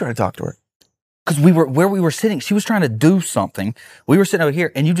didn't you try to talk to her? Because where we were sitting, she was trying to do something. We were sitting over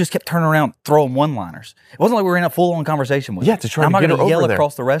here, and you just kept turning around, throwing one-liners. It wasn't like we were in a full-on conversation with Yeah, her. to try I'm to not get her gonna over yell there.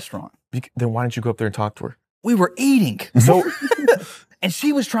 across the restaurant. Then why didn't you go up there and talk to her? We were eating. So And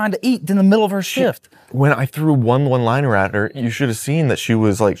she was trying to eat in the middle of her shift. when I threw one-liner at her, you should have seen that she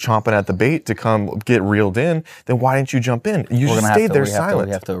was like chomping at the bait to come get reeled in. Then why didn't you jump in? You just stayed there silent.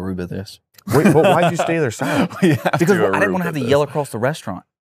 We have to Aruba this. Wait, but why'd you stay there silent? Because I didn't want to have to yell across the restaurant.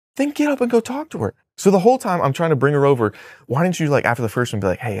 Then get up and go talk to her. So the whole time I'm trying to bring her over, why didn't you like after the first one be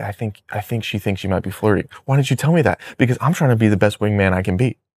like, hey, I think she thinks she might be flirting. Why didn't you tell me that? Because I'm trying to be the best wingman I can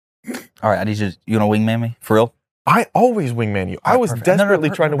be. All right, I need you want to wingman me? For real? I always wingman you. I was Perfect. desperately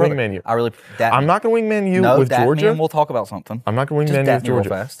trying to brother, wingman you. I really. I'm not going to wingman you no, with dat Georgia. Me and we'll talk about something. I'm not going to Just wingman you dat with me real Georgia.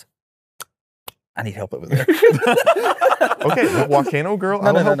 fast. I need help over there. Okay, the Volcano girl.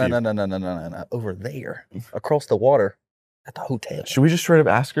 I will help you. No. Over there, across the water, at the hotel. Should we just straight up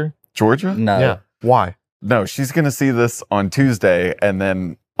ask her? Georgia? No. Yeah. Why? No, she's going to see this on Tuesday and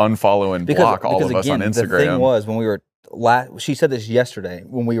then unfollow and block all of us on Instagram. The thing was, when we were she said this yesterday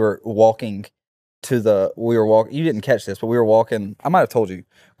when we were walking you didn't catch this, but we were walking, I might have told you,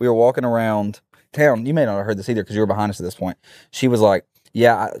 we were walking around town. You may not have heard this either because you were behind us at this point. She was like,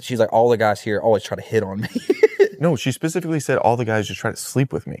 she's like, all the guys here always try to hit on me. No, she specifically said all the guys just try to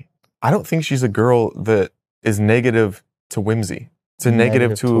sleep with me. I don't think she's a girl that is negative to whimsy. It's a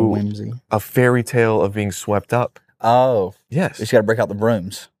negative to whimsy. A fairy tale of being swept up. Oh. Yes. She got to break out the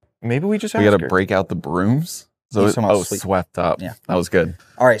brooms. Maybe we just We ask got to her. break out the brooms. So He's talking about sleep. Swept up. Yeah. That was good.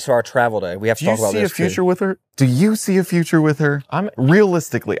 All right, so our travel day. We have to Do you talk about see a this future too. with her? Do you see a future with her?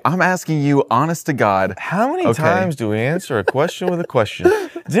 Realistically, I'm asking you, honest to God. How many Okay. times do we answer a question with a question?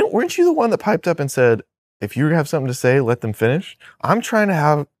 Weren't you the one that piped up and said, if you have something to say, let them finish? I'm trying to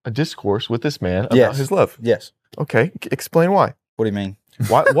have a discourse with this man about Yes. his love. Yes. Okay, explain why. What do you mean?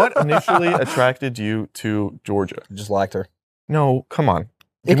 What initially attracted you to Georgia? Just liked her. No, come on.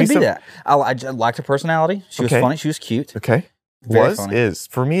 It Give me can be some- that. I liked her personality. She was Okay. funny. She was cute. Okay. Very funny. Is.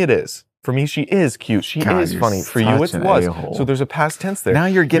 For me, it is. For me, she is cute. She God, is you're funny. For you, such it's an was. a-hole. So there's a past tense there. Now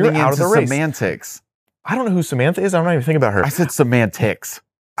you're getting out of into the race. semantics. I don't know who Samantha is. I'm not even thinking about her. I said semantics.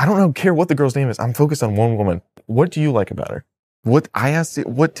 I don't care what the girl's name is. I'm focused on one woman. What do you like about her? What I asked you,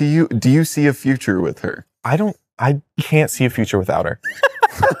 what do you see a future with her? I can't see a future without her.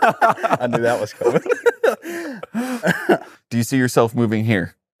 I knew that was coming. Do you see yourself moving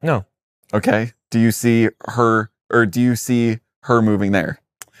here? No. Okay. Do you see her moving there?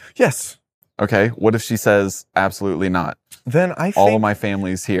 Yes. Okay. What if she says absolutely not? Then I think All of my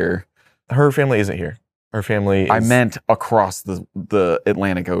family's here. her family isn't here. Her family is... I meant across the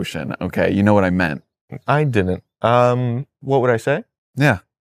Atlantic Ocean. Okay. You know what I meant. I didn't. What would I say? Yeah.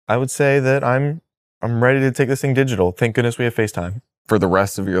 I would say that I'm ready to take this thing digital. Thank goodness we have FaceTime. For the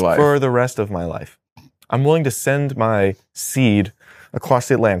rest of your life. For the rest of my life. I'm willing to send my seed across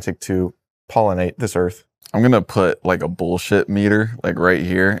the Atlantic to pollinate this earth. I'm going to put like a bullshit meter like right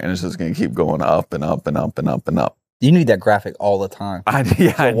here and it's just going to keep going up and up and up and up and up. You need that graphic all the time. I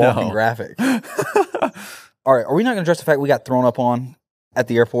A walking know. graphic. All right, are we not going to address the fact we got thrown up on at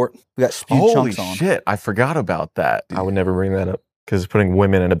the airport? We got spewed Holy chunks on. shit. I forgot about that. I would never bring that up because it's putting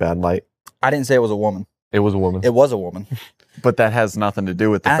women in a bad light. I didn't say it was a woman. It was a woman. It was a woman. But that has nothing to do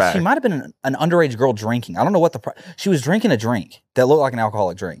with the fact. She might have been an underage girl drinking. I don't know what she was drinking a drink that looked like an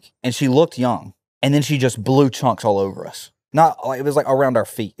alcoholic drink, and she looked young. And then she just blew chunks all over us. Not like it was like around our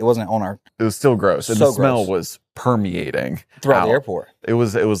feet. It wasn't on our It was still gross. And So the smell gross. was permeating throughout out. the airport. It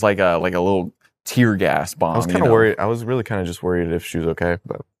was like a little tear gas bomb. I was kind of worried. I was really kind of just worried if she was okay.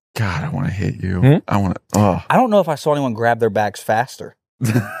 But God, I want to hit you. Hmm? I want to. Oh, I don't know if I saw anyone grab their bags faster,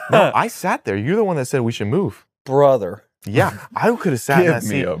 no, I sat there. You're the one that said we should move. brother. Yeah, I could have sat in that give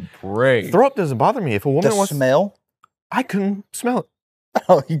me seat. a break. Throw up doesn't bother me. If a woman The wants, smell. I couldn't smell it.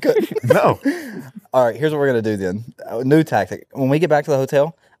 Oh, you could. No. All right, here's what we're gonna do then. New tactic. When we get back to the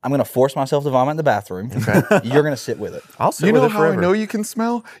hotel, I'm gonna force myself to vomit in the bathroom. Okay. You're gonna sit with it. I'll sit You with know it how forever. I know you can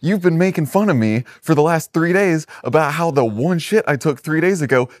smell? You've been making fun of me for the last 3 days about how the one shit I took 3 days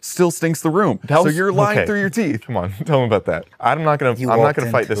ago still stinks the room. That So was- you're lying okay. through your teeth. Come on, tell me about that. I'm not gonna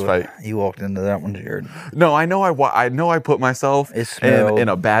fight this fight. You walked into that one, Jared. No, I know I put myself It smelled- in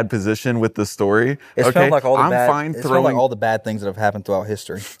a bad position with the story. It okay? smelled like all the I'm bad. fine It smelled like throwing all the bad things that have happened throughout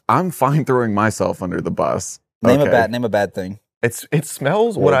history. I'm fine throwing myself under the bus. Name Okay. a bad thing. It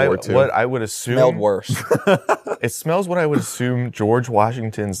smells World what War II. I would assume. Smelled worse. It smells what I would assume George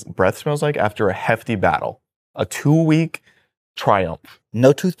Washington's breath smells like after a hefty battle, a 2-week triumph.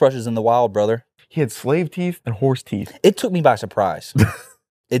 No toothbrushes in the wild, brother. He had slave teeth and horse teeth. It took me by surprise.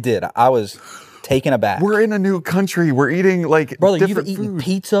 It did. I was taken aback. We're in a new country. We're eating like Brother, you've different eaten food.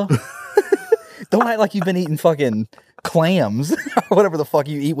 pizza. Don't act like you've been eating fucking clams or whatever the fuck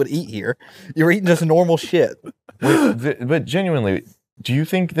you would eat here. You're eating just normal shit. But genuinely, do you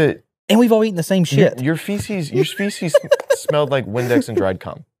think that And we've all eaten the same shit. your feces smelled like Windex and dried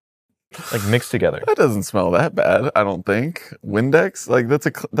cum, like mixed together? That doesn't smell that bad, I don't think. Windex, like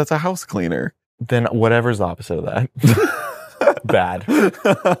that's a house cleaner. Then whatever's the opposite of that. Bad.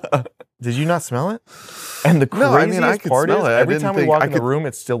 Did you not smell it? And the No, I mean, I craziest could part is smell it. I every didn't time we think walk I in the could- room,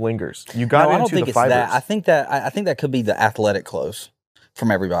 it still lingers. You got No, I don't into think the it's fibers. that. I think that could be the athletic clothes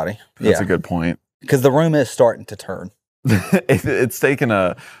from everybody. That's a good point. Because the room is starting to turn. It's taken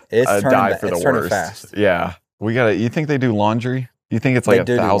a It's turning dive for the it's turning worst. fast. Yeah, we got to. You think they do laundry? You think it's They like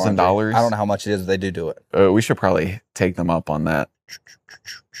do do laundry. $1,000? I don't know how much it is, but they do it. We should probably take them up on that.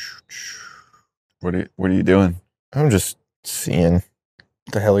 What are you doing? I'm just seeing. What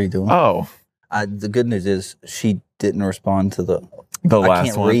the hell are you doing? Oh, The good news is she didn't respond to the the I last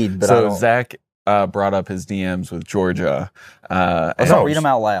can't one. read, but I so don't- Zach brought up his DMs with Georgia. Let's and- not read them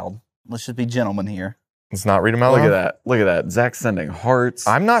out loud. Let's just be gentlemen here. Let's not read them out Look at loud. that! Look at that! Zach sending hearts.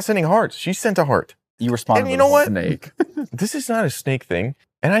 I'm not sending hearts. She sent a heart. You responded. And to you the know whole- what? Snake. This is not a snake thing.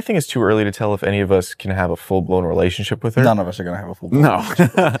 And I think it's too early to tell if any of us can have a full-blown relationship with her. None of us are going to have a full.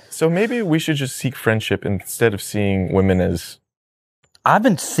 No. So maybe we should just seek friendship instead of seeing women as... I've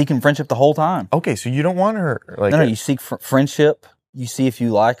been seeking friendship the whole time. Okay, so you don't want her like... No, you seek friendship. You see if you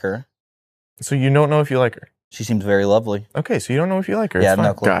like her. So you don't know if you like her. She seems very lovely. Okay, so you don't know if you like her. Yeah, It's no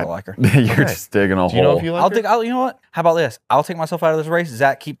fine. clue if I God. like her. You're Okay. just digging a Do you know hole. if you like her? You know what? How about this? I'll take myself out of this race.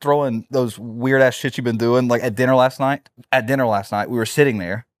 Zach, keep throwing those weird ass shit you've been doing. Like at dinner last night. We were sitting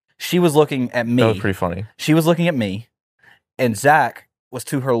there. She was looking at me. That was pretty funny. She was looking at me, and Zach was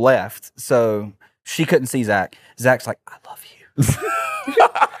to her left, so she couldn't see Zach. Zach's like, "I love you."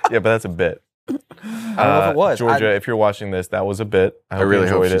 Yeah, but that's a bit. I don't know if it was. Georgia, if you're watching this, that was a bit. I really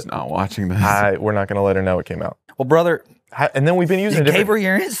you hope enjoyed she's it. not watching this. We're not going to let her know it came out. Well, brother, And then we've been using you a gave her different...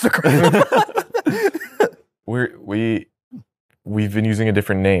 your Instagram. We've been using a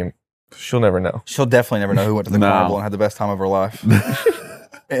different name. She'll never know. She'll definitely never know who went to the No. carnival and had the best time of her life.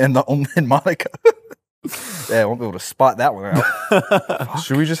 and Monica. Yeah, I won't be able to spot that one out.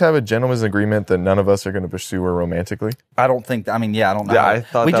 Should we just have a gentleman's agreement that none of us are going to pursue her romantically? I don't think. I mean, yeah, I don't know. Yeah, I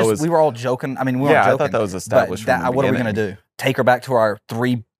thought we that just was- we were all joking. I mean, we Yeah, weren't I joking. thought that was but established from the what are we gonna beginning. do? Take her back to our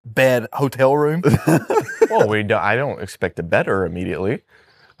 3-bed hotel room? Well, I don't expect to bet her immediately.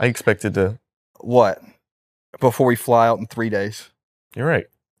 I expected to. What? Before we fly out in 3 days? You're right.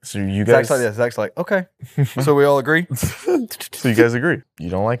 So you guys. Zach's like this. Zach's like, okay. So we all agree. So you guys agree? You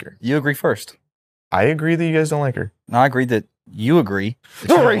don't like her. You agree first. I agree that you guys don't like her. No, I agree that you agree.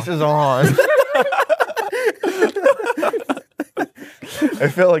 The race is on. I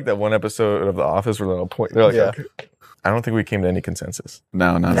felt like that one episode of The Office where they're on point. They're like, Yeah. okay. I don't think we came to any consensus.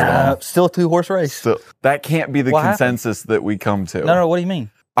 No, not at all. Still a 2-horse race. So that can't be the What happened? consensus that we come to. No, what do you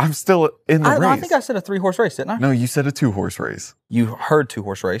mean? I'm still in the race. I think I said a 3-horse race, didn't I? No, you said a 2-horse race. You heard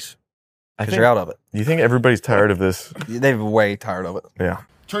 2-horse race I because think, you're out of it. you think everybody's tired of this? They're way tired of it. Yeah.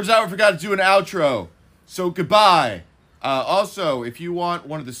 Turns out we forgot to do an outro. So goodbye. Also, if you want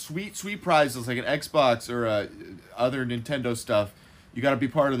one of the sweet prizes like an Xbox or other Nintendo stuff, you got to be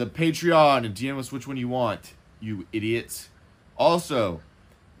part of the Patreon and DM us which one you want, you idiots. Also,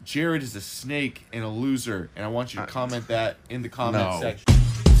 Jared is a snake and a loser, and I want you to comment that in the comment No.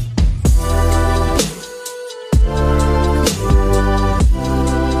 section.